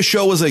even the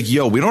show was like,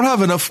 yo, we don't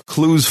have enough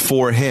clues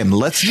for him.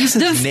 Let's use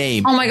his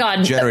name. Oh my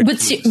God. But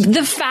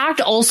the fact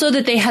also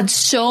that they had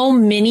so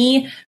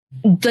many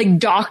like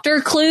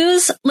doctor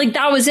clues, like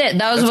that was it.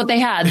 That was what they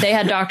had. They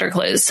had doctor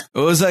clues. It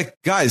was like,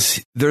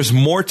 guys, there's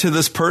more to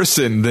this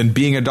person than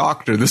being a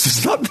doctor. This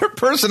is not their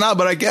personality,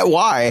 but I get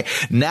why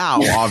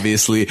now,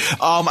 obviously.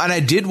 And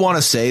I did want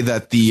to say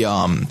that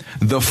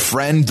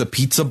the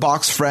pizza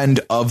box friend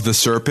of the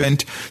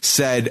Serpent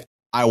said,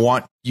 I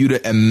want you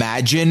to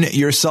imagine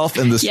yourself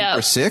in the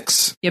Super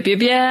Six. Yep.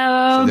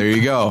 So there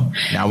you go.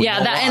 Now we know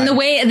and the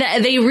way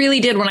that they really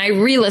did, when I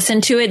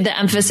re-listened to it, the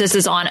emphasis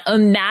is on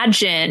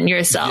imagine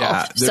yourself.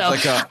 Yeah, so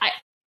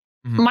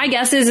my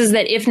guess is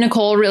that if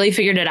Nicole really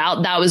figured it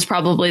out, that was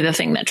probably the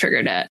thing that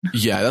triggered it.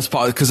 Yeah, that's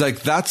probably because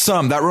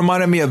that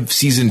reminded me of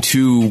season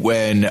 2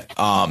 when the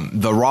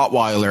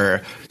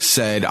Rottweiler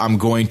said, I'm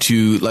going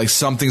to like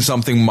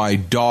something my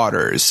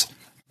daughters.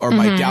 Or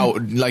my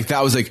doubt, like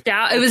that was like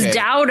it was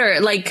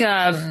doubter, like,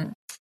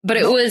 but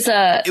it was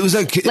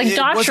like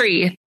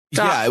Daughtry.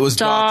 Yeah, it was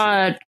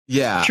Daughtry.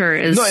 Yeah,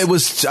 no, it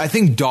was. I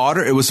think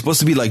daughter. It was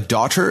supposed to be like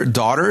daughters.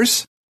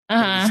 Daughters.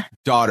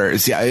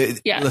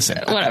 Yeah. Listen,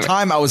 at the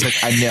time I was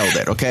like, I nailed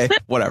it. Okay,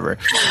 whatever.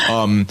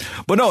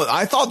 But no,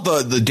 I thought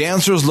the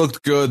dancers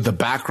looked good. The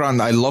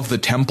background, I love the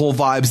temple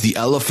vibes. The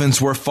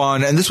elephants were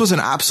fun, and this was an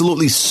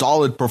absolutely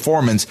solid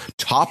performance,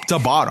 top to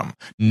bottom.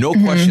 No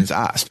questions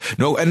asked.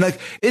 No, and like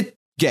it.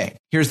 Gang,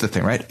 here's the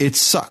thing, right? It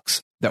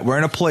sucks that we're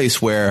in a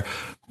place where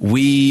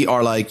we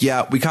are like,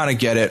 yeah, we kind of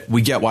get it.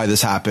 We get why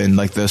this happened.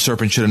 Like the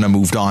Serpent shouldn't have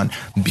moved on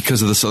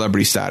because of the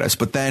celebrity status.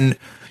 But then,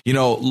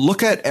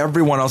 look at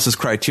everyone else's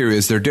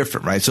criteria. They're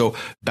different, right? So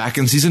back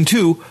in season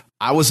 2,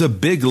 I was a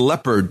big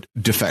Leopard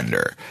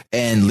defender.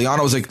 And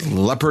Liana was like,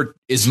 Leopard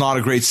is not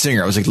a great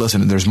singer. I was like,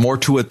 listen, there's more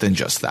to it than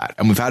just that.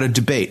 And we've had a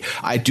debate.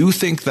 I do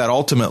think that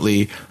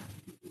ultimately,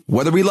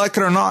 whether we like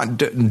it or not,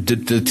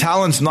 the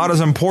talent's not as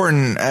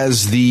important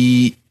as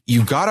you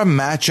gotta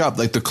match up,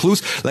 like the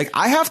clues. Like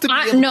I have to.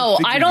 I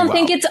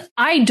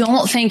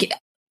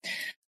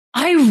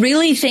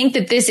really think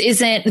that this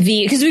isn't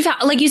because we've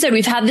had, like you said,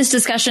 we've had this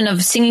discussion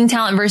of singing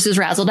talent versus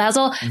razzle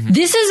dazzle.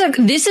 This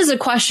is a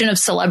question of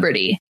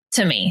celebrity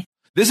to me.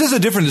 This is a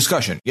different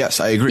discussion.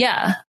 Yes, I agree.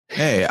 Yeah.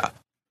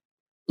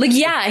 Like,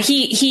 yeah,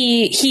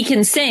 he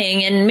can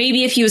sing, and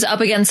maybe if he was up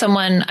against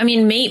someone, I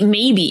mean,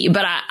 maybe,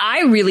 but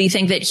I really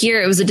think that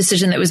here it was a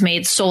decision that was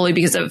made solely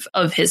because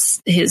of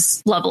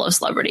his level of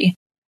celebrity.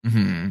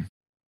 Mm-hmm.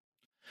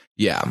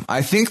 Yeah,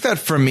 I think that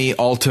for me,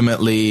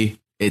 ultimately,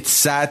 it's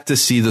sad to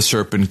see the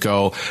Serpent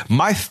go.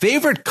 My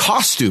favorite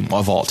costume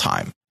of all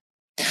time.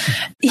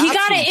 He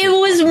got it. It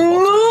was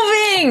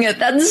moving.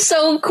 That's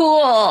so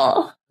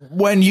cool.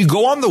 When you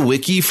go on the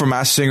wiki for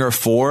Masked Singer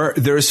 4,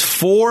 there's there's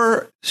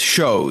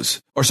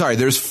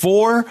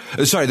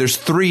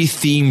three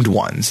themed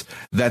ones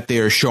that they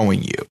are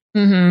showing you.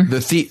 Mm-hmm.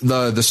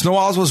 The Snow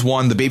Owls was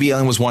one, the Baby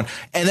Alien was one,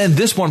 and then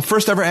this one,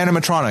 first ever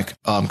animatronic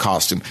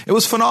costume. It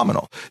was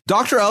phenomenal.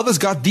 Dr. Elvis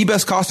got the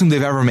best costume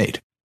they've ever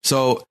made.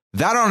 So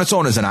that on its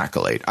own is an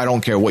accolade. I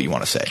don't care what you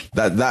want to say.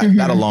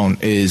 That alone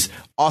is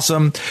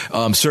awesome.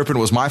 Serpent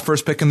was my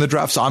first pick in the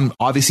draft, so I'm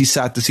obviously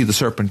sad to see the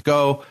Serpent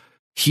go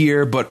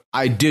here, but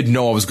I did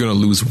know I was going to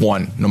lose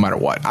one no matter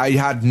what. I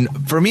had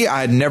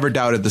never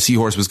doubted the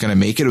Seahorse was going to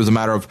make it. It was a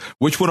matter of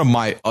which one of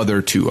my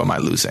other two am I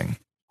losing?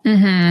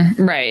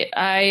 Mm-hmm. Right.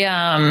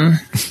 I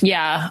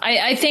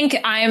think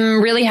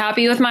I'm really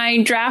happy with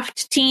my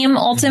draft team.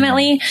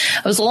 Ultimately,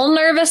 I was a little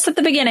nervous at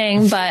the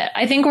beginning, but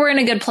I think we're in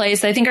a good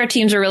place. I think our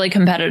teams are really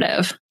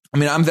competitive. I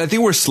mean, I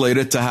think we're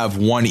slated to have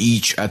one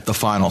each at the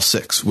final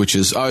six, which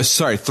is,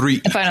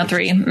 three. The final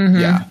three. Mm-hmm.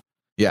 Yeah.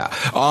 Yeah.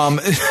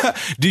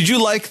 Did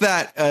you like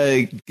that?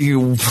 The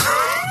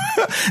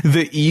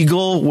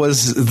eagle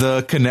was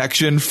the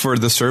connection for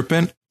the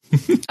Serpent.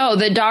 Oh,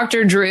 the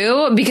Dr.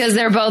 Drew, because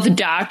they're both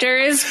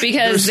doctors,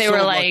 because they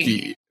were like,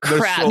 lucky.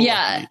 crap.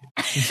 Yeah.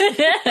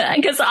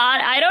 Because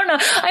I don't know.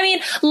 I mean,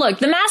 look,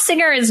 the Masked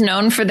Singer is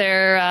known for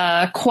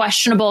their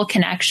questionable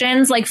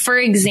connections. Like, for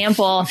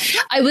example,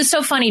 it was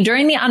so funny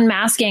during the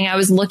unmasking, I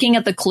was looking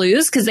at the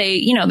clues because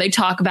they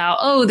talk about,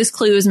 oh, this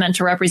clue is meant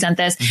to represent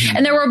this. Mm-hmm.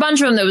 And there were a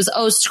bunch of them. There was,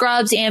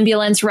 Scrubs,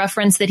 ambulance,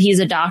 reference that he's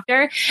a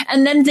doctor.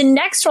 And then the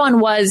next one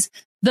was,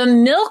 the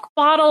milk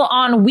bottle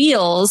on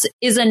wheels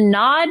is a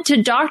nod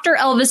to Dr.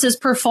 Elvis's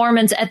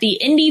performance at the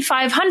Indy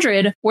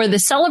 500, where the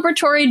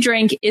celebratory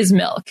drink is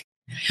milk.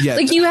 Yeah.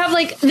 Like, you have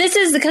this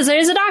is because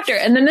there's a doctor.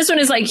 And then this one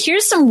is like,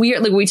 here's some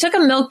weird, we took a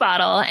milk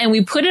bottle and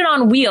we put it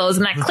on wheels,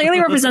 and that clearly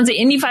represents the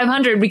Indy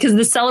 500 because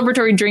the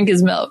celebratory drink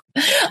is milk.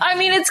 I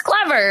mean, it's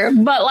clever,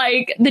 but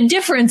the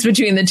difference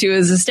between the two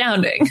is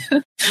astounding.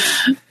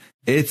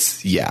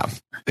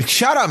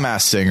 Shout out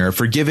Masked Singer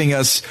for giving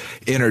us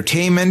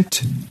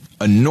entertainment,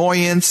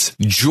 annoyance,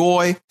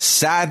 joy,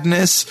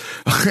 sadness,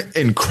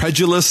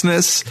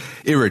 incredulousness,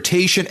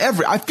 irritation,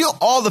 I feel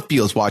all the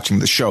feels watching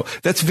the show.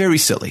 That's very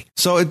silly.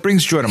 So it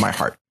brings joy to my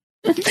heart.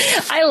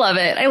 I love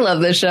it. I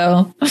love this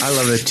show. I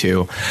love it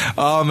too.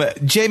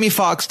 Jamie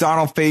Foxx,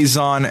 Donald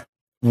Faison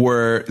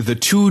were the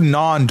two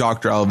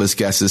non-Dr. Elvis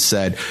guesses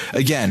said.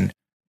 Again,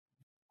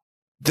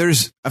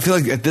 I feel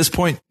like at this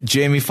point,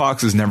 Jamie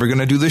Foxx is never going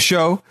to do the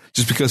show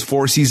just because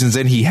 4 seasons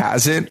in, he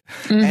hasn't.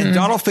 Mm-hmm. And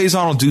Donald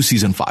Faison will do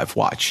season 5.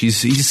 Watch. He's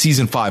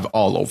season 5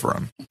 all over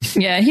him.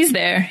 Yeah, he's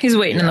there. He's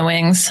waiting in the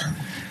wings.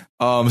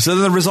 So then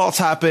the results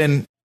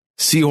happen.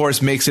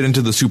 Seahorse makes it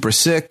into the Super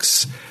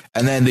 6.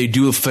 And then they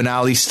do a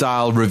finale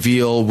style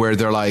reveal where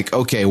they're like,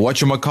 okay,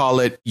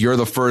 whatchamacallit, you're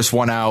the first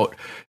one out.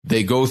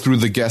 They go through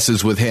the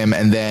guesses with him.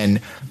 And then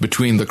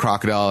between the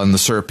crocodile and the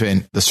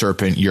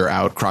serpent, you're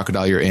out.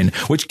 Crocodile, you're in.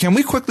 Which can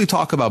we quickly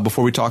talk about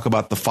before we talk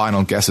about the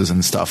final guesses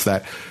and stuff,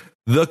 that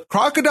the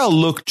crocodile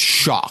looked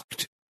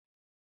shocked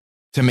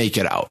to make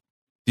it out.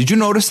 Did you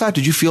notice that?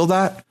 Did you feel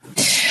that?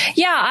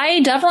 Yeah,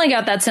 I definitely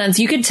got that sense.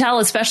 You could tell,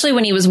 especially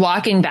when he was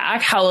walking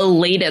back, how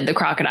elated the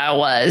crocodile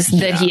was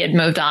that he had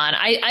moved on.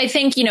 I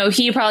think,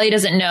 he probably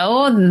doesn't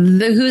know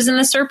who's in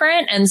the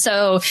serpent. And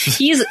so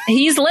he's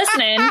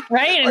listening,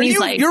 right? And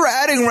you're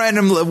adding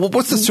random.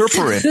 What's the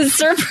serpent? The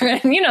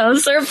serpent, the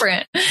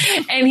serpent.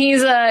 And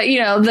he's,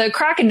 the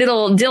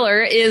crocodile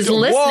diller is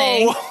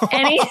listening. Whoa.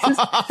 And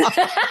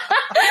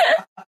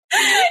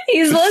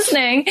he's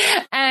listening,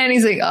 and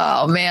he's like,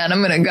 oh man, I'm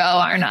going to go,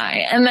 aren't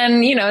I? And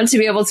then, to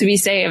be able to be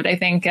saved, I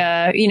think,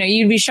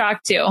 you'd be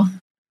shocked too.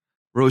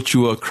 Wrote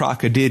you a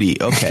crocodile.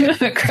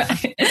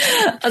 Okay.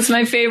 That's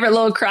my favorite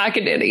little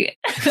crocodile.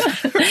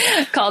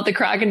 Call it the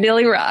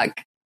Crocodile Rock.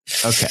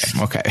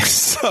 Okay.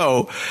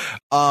 So,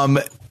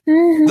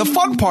 the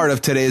fun part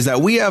of today is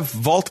that we have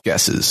vault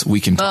guesses we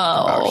can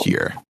talk about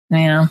here.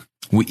 Yeah.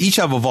 We each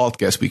have a vault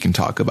guess we can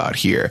talk about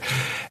here.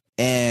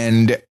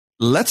 And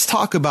let's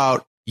talk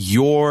about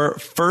your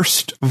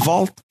first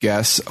vault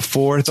guess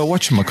for the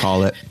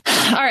whatchamacallit.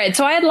 All right.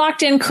 So I had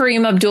locked in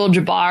Kareem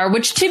Abdul-Jabbar,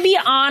 which, to be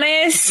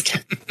honest,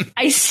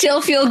 I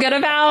still feel good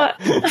about.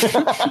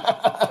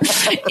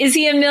 Is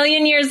he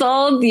 1,000,000 years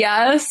old?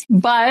 Yes,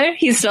 but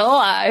he's still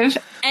alive.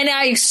 And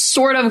I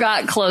sort of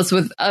got close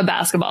with a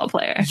basketball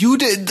player. You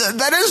did.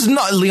 That is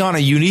not, Liana,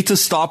 you need to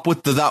stop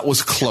with that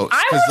was close.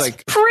 I was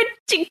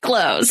pretty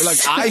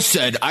close. I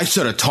said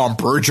a Tom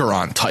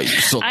Bergeron type.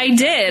 So. I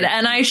did.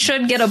 And I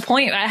should get a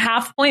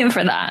half point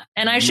for that.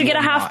 And I should get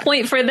a half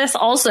point for this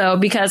also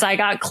because I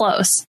got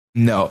close.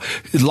 No.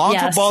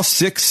 Lonzo Ball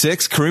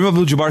 6'6", Kareem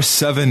Abdul-Jabbar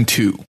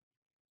 7'2".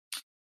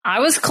 I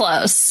was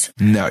close.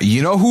 No,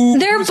 you know who?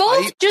 They're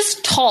both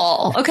just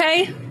tall,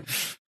 okay?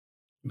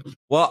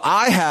 Well,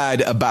 I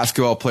had a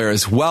basketball player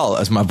as well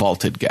as my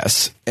vaulted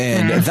guess.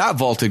 And that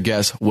vaulted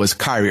guess was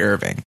Kyrie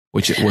Irving,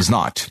 which it was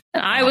not.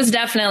 I was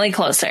definitely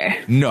closer.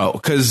 No,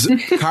 because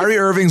Kyrie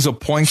Irving's a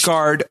point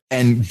guard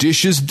and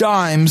dishes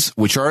dimes,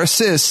 which are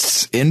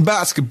assists in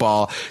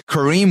basketball.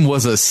 Kareem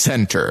was a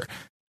center.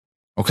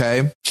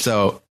 Okay,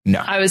 so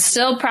no. I was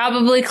still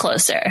probably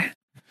closer.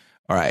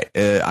 All right,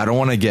 I don't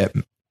want to get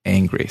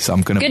angry, so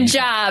I'm gonna. Good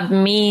job,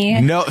 me.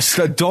 No,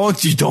 so don't.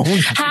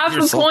 Half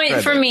a point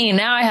for me.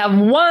 Now I have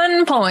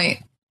 1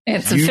 point.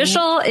 It's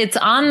official. It's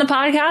on the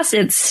podcast.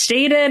 It's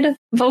stated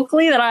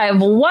vocally that I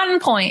have 1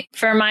 point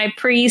for my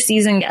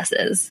preseason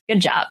guesses.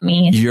 Good job,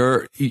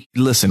 me.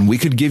 Listen, we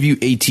could give you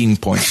 18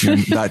 points.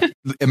 Not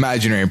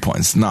imaginary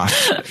points, not.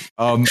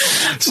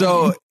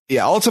 So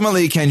yeah,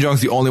 ultimately Ken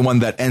Jeong's the only one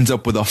that ends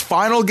up with a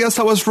final guess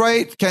that was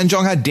right. Ken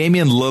Jeong had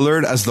Damian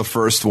Lillard as the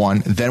first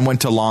one, then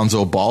went to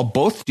Lonzo Ball.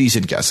 Both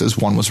decent guesses.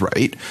 One was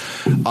right.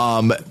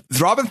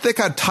 Robin Thicke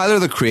had Tyler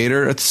the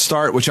Creator at the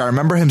start, which I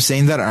remember him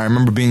saying that. And I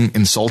remember being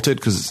insulted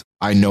because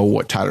I know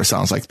what Tyler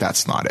sounds like.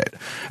 That's not it.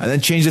 And then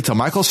changed it to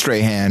Michael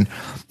Strahan.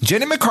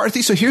 Jenny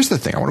McCarthy. So here's the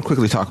thing. I want to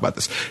quickly talk about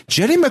this.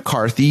 Jenny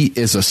McCarthy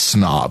is a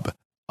snob.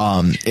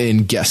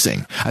 In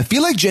guessing. I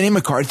feel like Jenny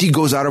McCarthy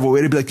goes out of her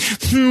way to be like,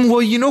 well,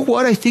 you know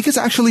what? I think it's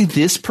actually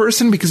this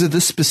person because of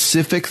this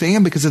specific thing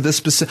and because of this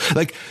specific,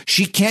 like,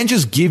 she can't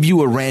just give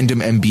you a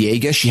random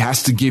NBA guess. She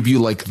has to give you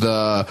like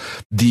the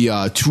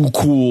too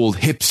cool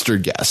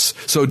hipster guess.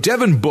 So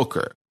Devin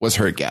Booker was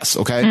her guess.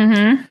 Okay.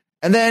 Mm-hmm.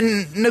 And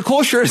then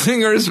Nicole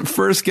Scherzinger's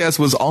first guess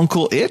was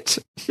Uncle It.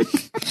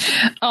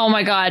 Oh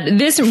my God.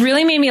 This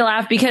really made me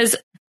laugh because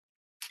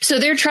so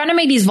they're trying to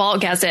make these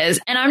vault guesses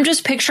and I'm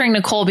just picturing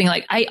Nicole being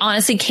like, I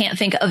honestly can't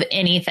think of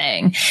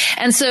anything.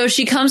 And so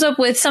she comes up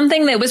with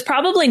something that was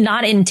probably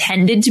not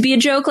intended to be a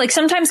joke. Like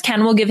sometimes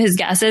Ken will give his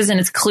guesses and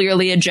it's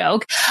clearly a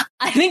joke.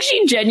 I think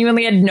she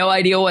genuinely had no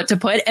idea what to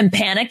put and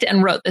panicked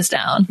and wrote this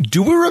down.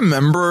 Do we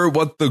remember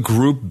what the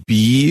Group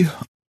B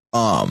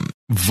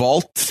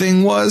vault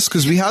thing was?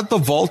 Because we had the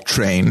vault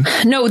train.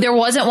 No, there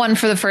wasn't one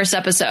for the first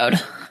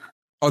episode.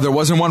 Oh, there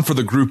wasn't one for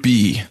the Group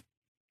B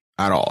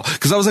at all.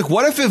 Because I was like,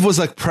 what if it was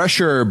like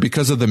pressure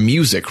because of the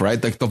music,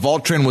 right? Like the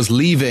vault train was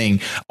leaving.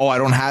 Oh, I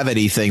don't have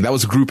anything. That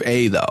was Group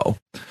A though.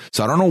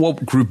 So I don't know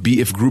what Group B,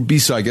 if Group B,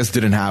 so I guess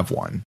didn't have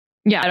one.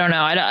 Yeah, I don't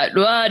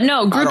know.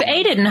 No, Group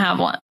A didn't have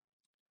one.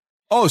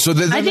 Oh, so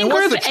I think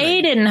Group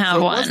A didn't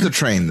have one. What's the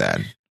train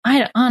then?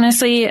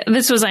 Honestly,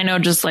 this was, I know,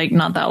 just like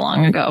not that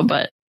long ago,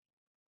 but.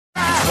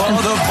 For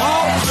the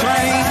vault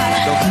train.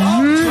 The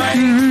vault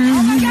train.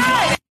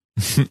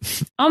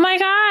 Oh my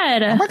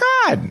God. Oh my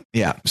God.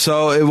 Yeah.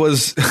 So it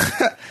was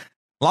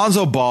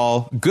Lonzo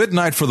Ball. Good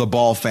night for the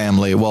Ball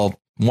family. Well,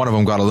 one of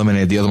them got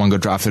eliminated. The other one got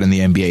drafted in the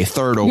NBA,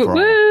 third overall.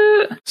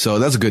 Woo. So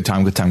that's a good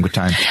time.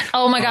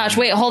 Oh my gosh.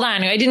 Wait, hold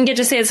on. I didn't get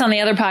to say this on the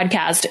other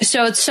podcast.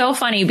 So it's so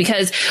funny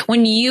because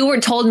when you were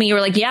told me, you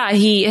were like, yeah,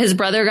 his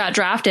brother got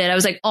drafted. I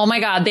was like, oh my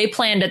God, they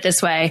planned it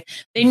this way.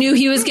 They knew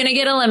he was going to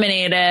get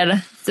eliminated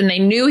and they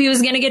knew he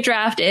was going to get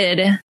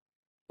drafted.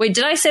 Wait,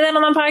 did I say that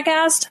on the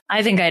podcast?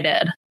 I think I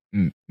did.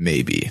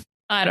 Maybe.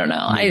 I don't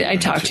know. I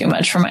talk too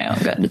much for my own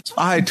good.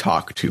 I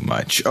talk too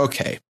much.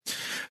 Okay.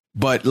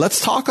 But let's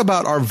talk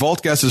about our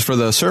vault guesses for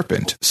the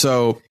Serpent.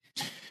 So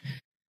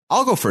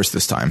I'll go first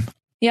this time.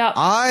 Yeah.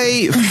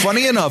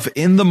 Funny enough,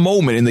 in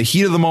the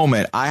heat of the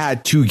moment, I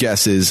had two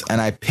guesses and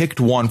I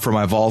picked one for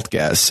my vault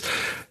guess.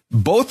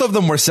 Both of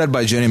them were said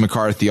by Jenny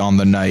McCarthy on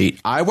the night.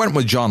 I went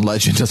with John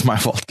Legend as my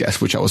vault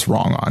guess, which I was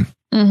wrong on.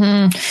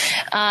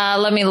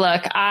 Mm-hmm. Let me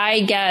look. I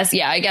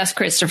guess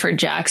Christopher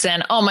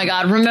Jackson. Oh my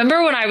God.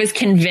 Remember when I was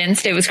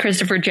convinced it was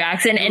Christopher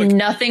Jackson and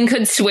nothing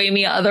could sway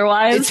me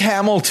otherwise? It's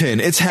Hamilton.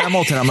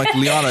 I'm like,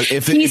 Liana,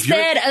 he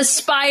said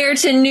aspire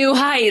to new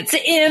heights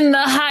in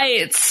the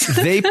heights.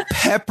 They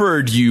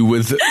peppered you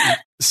with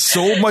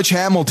so much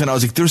Hamilton. I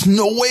was like, there's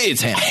no way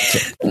it's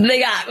Hamilton.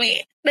 They got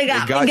me. They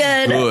got me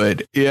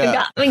good. Yeah. They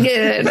got me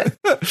good.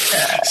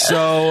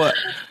 So,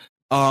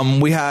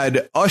 we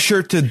had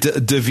Usher to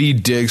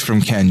Daveed Diggs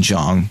from Ken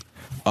Jeong.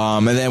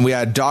 And then we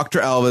had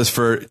Dr. Elvis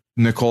for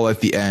Nicole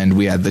at the end.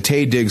 We had the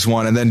Tay Diggs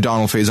one and then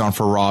Donald Faison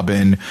for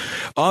Robin.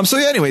 So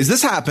yeah, anyways,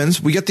 this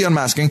happens. We get the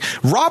unmasking.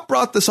 Rob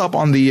brought this up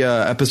on the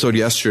episode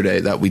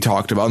yesterday that we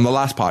talked about on the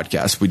last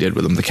podcast we did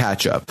with him, the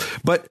catch up.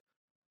 But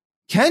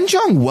Ken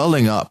Jeong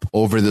welling up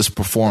over this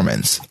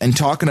performance and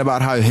talking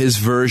about how his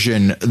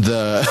version,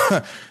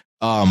 the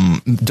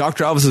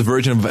Dr. Elvis's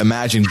version of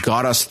Imagine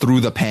got us through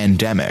the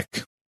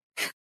pandemic.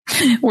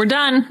 We're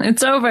done.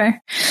 It's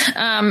over.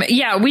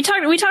 Yeah, we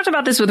talked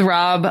about this with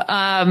Rob.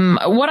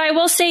 What I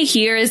will say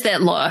here is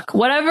that, look,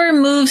 whatever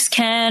moves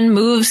Ken.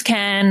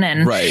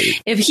 And right.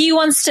 If he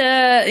wants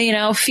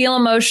to, feel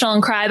emotional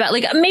and cry about,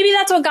 like, maybe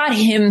that's what got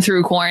him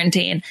through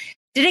quarantine.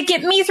 Did it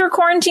get me through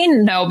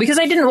quarantine? No, because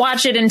I didn't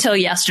watch it until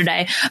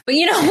yesterday. But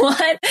you know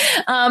what?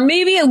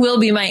 Maybe it will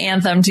be my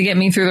anthem to get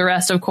me through the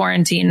rest of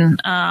quarantine.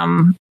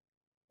 Didn't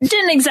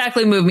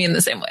exactly move me in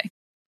the same way.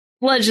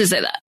 Let's just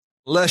say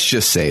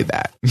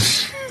that.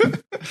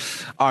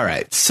 All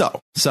right.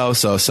 So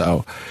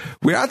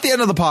we're at the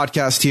end of the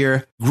podcast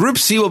here. Group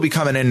C will be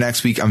coming in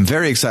next week. I'm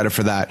very excited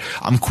for that.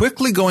 I'm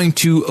quickly going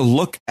to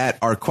look at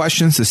our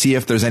questions to see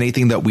if there's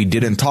anything that we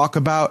didn't talk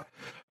about.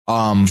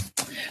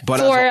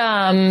 But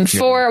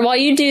while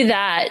you do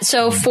that,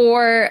 so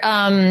for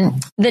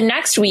the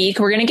next week,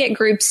 we're going to get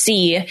Group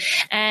C,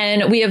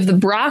 and we have the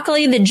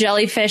broccoli, the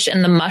jellyfish,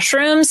 and the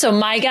mushroom. So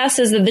my guess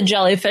is that the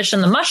jellyfish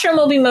and the mushroom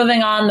will be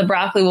moving on. The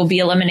broccoli will be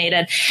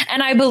eliminated.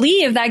 And I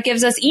believe that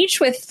gives us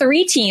each with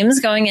 3 teams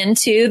going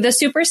into the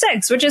Super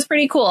 6, which is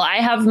pretty cool.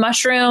 I have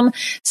mushroom,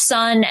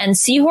 sun, and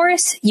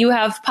seahorse. You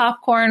have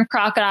popcorn,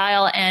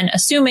 crocodile, and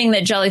assuming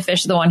that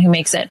jellyfish is the one who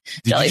makes it.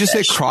 Did you just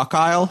say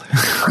crocodile?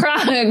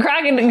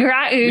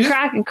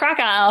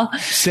 Crocodile.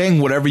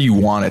 Saying whatever you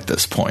want at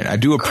this point. I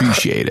do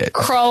appreciate it.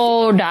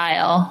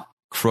 Crowdile.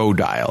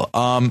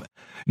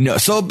 No.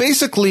 So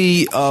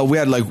basically, we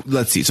had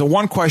let's see. So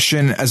one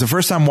question as a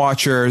first time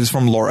watcher, this is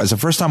from Laura. As a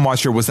first time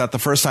watcher, was that the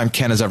first time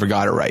Ken has ever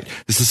got it right?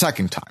 This is the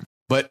second time,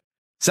 but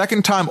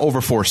second time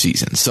over 4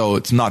 seasons. So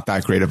it's not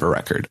that great of a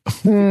record.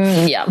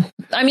 Yeah.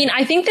 I mean,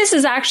 I think this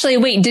is actually,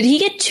 wait, did he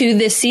get 2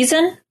 this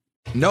season?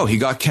 No, he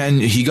got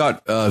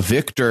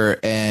Victor,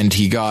 and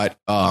he got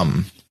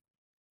Lonzo.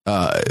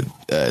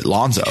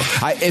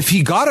 If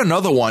he got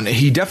another one,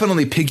 he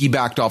definitely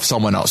piggybacked off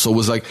someone else. So it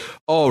was like,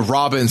 oh,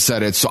 Robin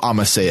said it, so I'm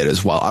gonna say it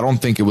as well. I don't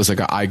think it was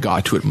like I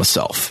got to it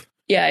myself.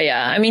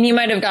 Yeah. I mean, he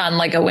might have gotten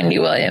like a Wendy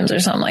Williams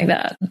or something like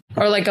that,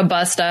 or like a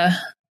Busta.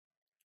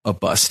 A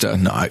Busta?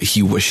 No,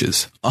 he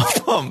wishes.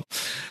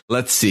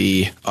 Let's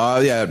see.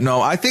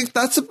 I think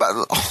that's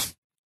about.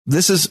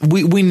 This is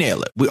we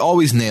nail it. We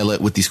always nail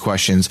it with these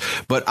questions.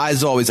 But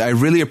as always, I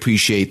really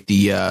appreciate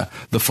the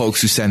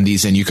folks who send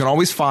these in. You can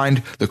always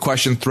find the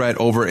question thread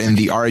over in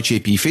the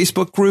RHAP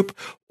Facebook group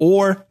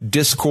or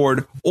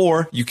Discord,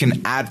 or you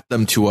can add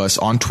them to us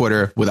on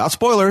Twitter without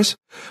spoilers.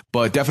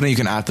 But definitely you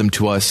can add them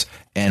to us,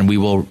 and we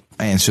will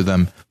answer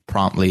them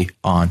promptly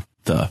on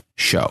the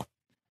show.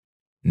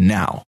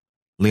 Now,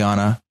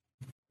 Liana,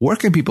 where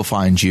can people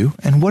find you,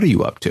 and what are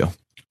you up to?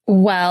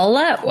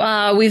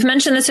 Well, we've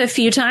mentioned this a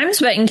few times,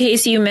 but in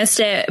case you missed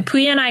it,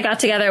 Puya and I got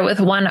together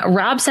with one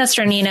Rob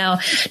Cesternino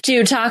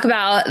to talk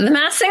about The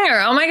Masked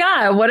Singer. Oh my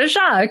God, what a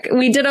shock.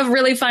 We did a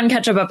really fun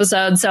catch-up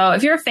episode. So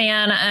if you're a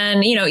fan,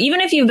 and,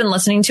 even if you've been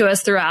listening to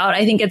us throughout,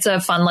 I think it's a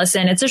fun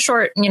listen. It's a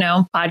short,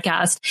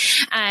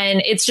 podcast, and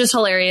it's just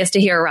hilarious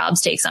to hear Rob's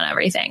takes on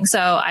everything. So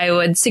I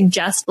would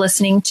suggest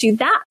listening to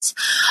that.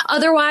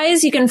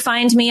 Otherwise, you can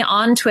find me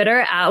on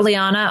Twitter at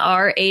Liana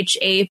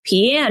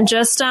RHAP, and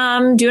just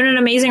doing an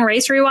amazing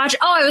race rewatch.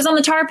 Oh, I was on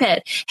the Tar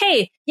Pit.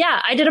 Hey,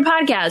 yeah, I did a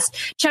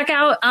podcast. Check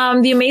out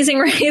the Amazing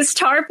Race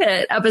Tar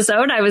Pit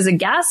episode. I was a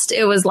guest.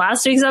 It was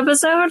last week's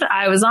episode.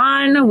 I was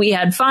on. We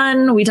had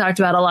fun. We talked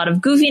about a lot of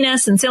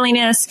goofiness and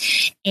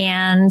silliness,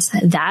 and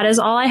that is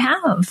all I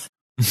have.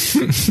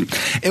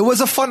 It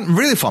was a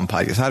really fun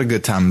podcast. I had a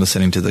good time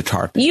listening to the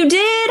Tar Pit. You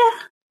did?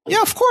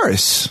 Yeah, of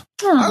course.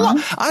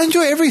 I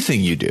enjoy everything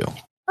you do.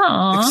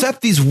 Aww.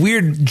 Except these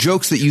weird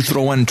jokes that you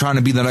throw in trying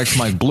to be the next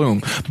Mike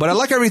Bloom. But I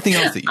like everything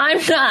else that you do. I'm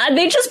not.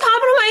 They just pop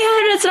into my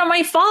head, and it's not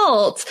my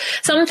fault.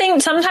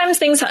 Sometimes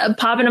things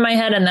pop into my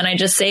head, and then I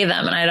just say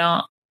them, and I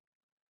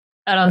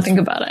don't think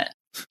about it.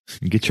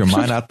 Get your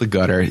mind out the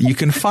gutter. You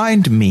can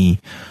find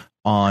me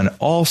on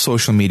all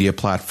social media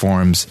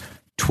platforms: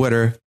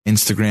 Twitter,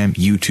 Instagram,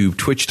 YouTube,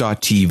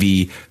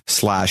 twitch.tv/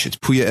 it's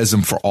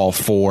Puyaism for all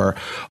 4.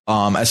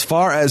 As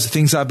far as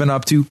things I've been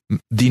up to,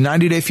 the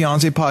 90 Day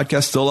Fiancé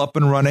podcast still up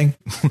and running.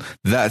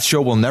 That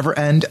show will never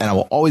end, and I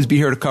will always be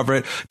here to cover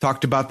it.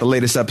 Talked about the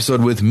latest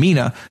episode with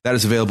Mina. That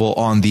is available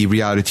on the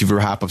Reality TV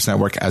Wrap-Ups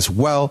Network as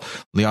well.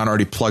 Leon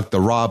already plugged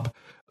the Rob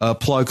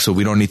plug, so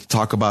we don't need to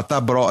talk about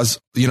that. But as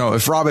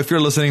if Rob, if you're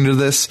listening to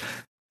this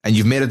and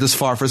you've made it this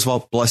far, first of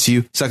all, bless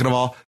you. Second of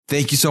all,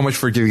 thank you so much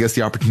for giving us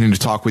the opportunity to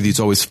talk with you. It's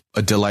always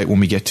a delight when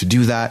we get to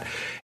do that.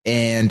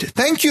 And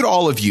thank you to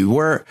all of you.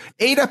 We're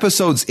 8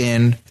 episodes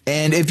in,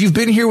 and if you've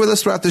been here with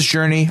us throughout this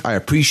journey, I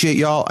appreciate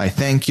y'all. I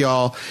thank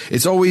y'all.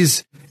 It's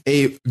always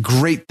a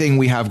great thing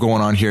we have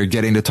going on here,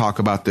 getting to talk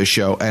about this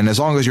show. And as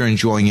long as you're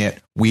enjoying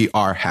it, we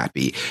are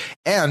happy.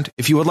 And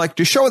if you would like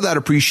to show that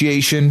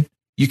appreciation,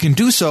 you can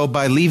do so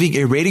by leaving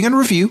a rating and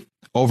review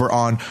over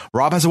on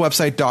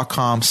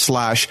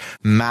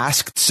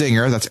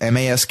robhasawebsite.com/maskedsinger. That's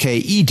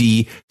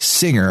MASKED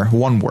singer,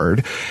 one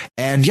word.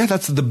 And yeah,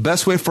 that's the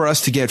best way for us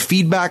to get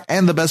feedback,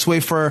 and the best way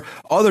for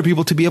other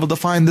people to be able to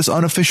find this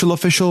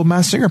official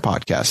Masked Singer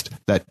podcast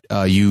that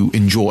you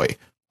enjoy,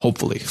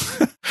 hopefully.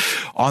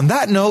 On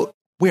that note,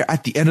 we're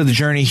at the end of the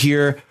journey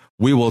here.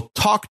 We will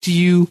talk to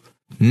you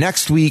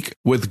next week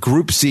with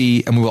Group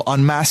C, and we will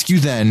unmask you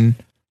then.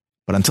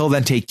 But until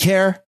then, take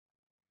care.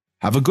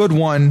 Have a good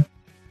one.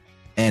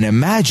 And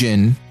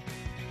imagine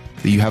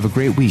that you have a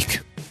great week.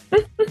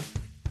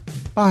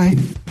 Bye.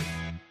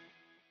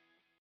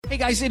 Hey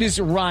guys, it is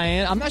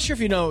Ryan. I'm not sure if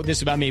you know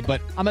this about me, but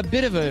I'm a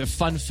bit of a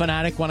fun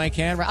fanatic when I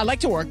can. I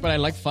like to work, but I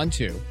like fun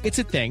too. It's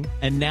a thing.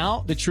 And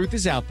now the truth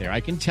is out there.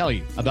 I can tell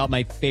you about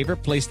my favorite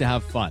place to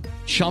have fun.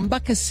 Chumba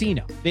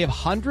Casino. They have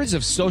hundreds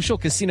of social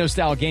casino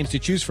style games to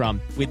choose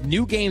from with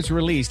new games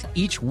released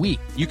each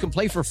week. You can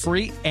play for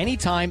free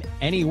anytime,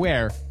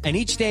 anywhere. And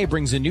each day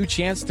brings a new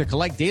chance to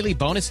collect daily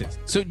bonuses.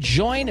 So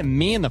join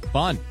me in the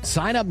fun.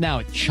 Sign up now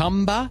at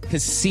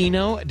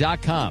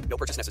ChumbaCasino.com. No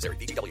purchase necessary.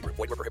 VGW Group.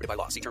 Void where prohibited by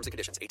law. See terms and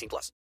conditions.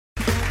 18+.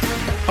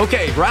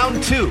 Okay,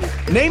 round 2.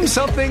 Name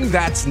something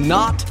that's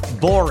not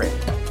boring.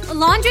 A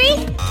laundry?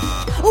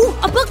 Ooh,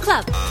 a book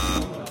club.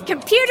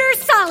 Computer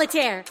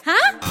solitaire,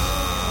 huh?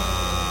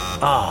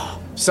 Ah,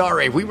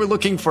 sorry. We were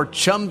looking for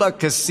Chumba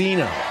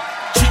Casino.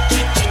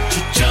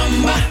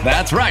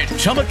 That's right.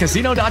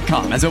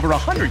 ChumbaCasino.com has over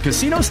 100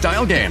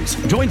 casino-style games.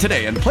 Join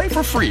today and play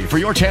for free for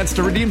your chance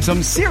to redeem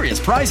some serious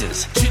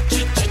prizes.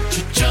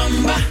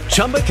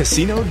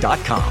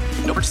 ChumbaCasino.com.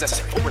 No purchase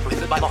necessary. Void where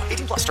prohibited by law.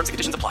 18+. Terms and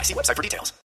conditions apply. See website for details.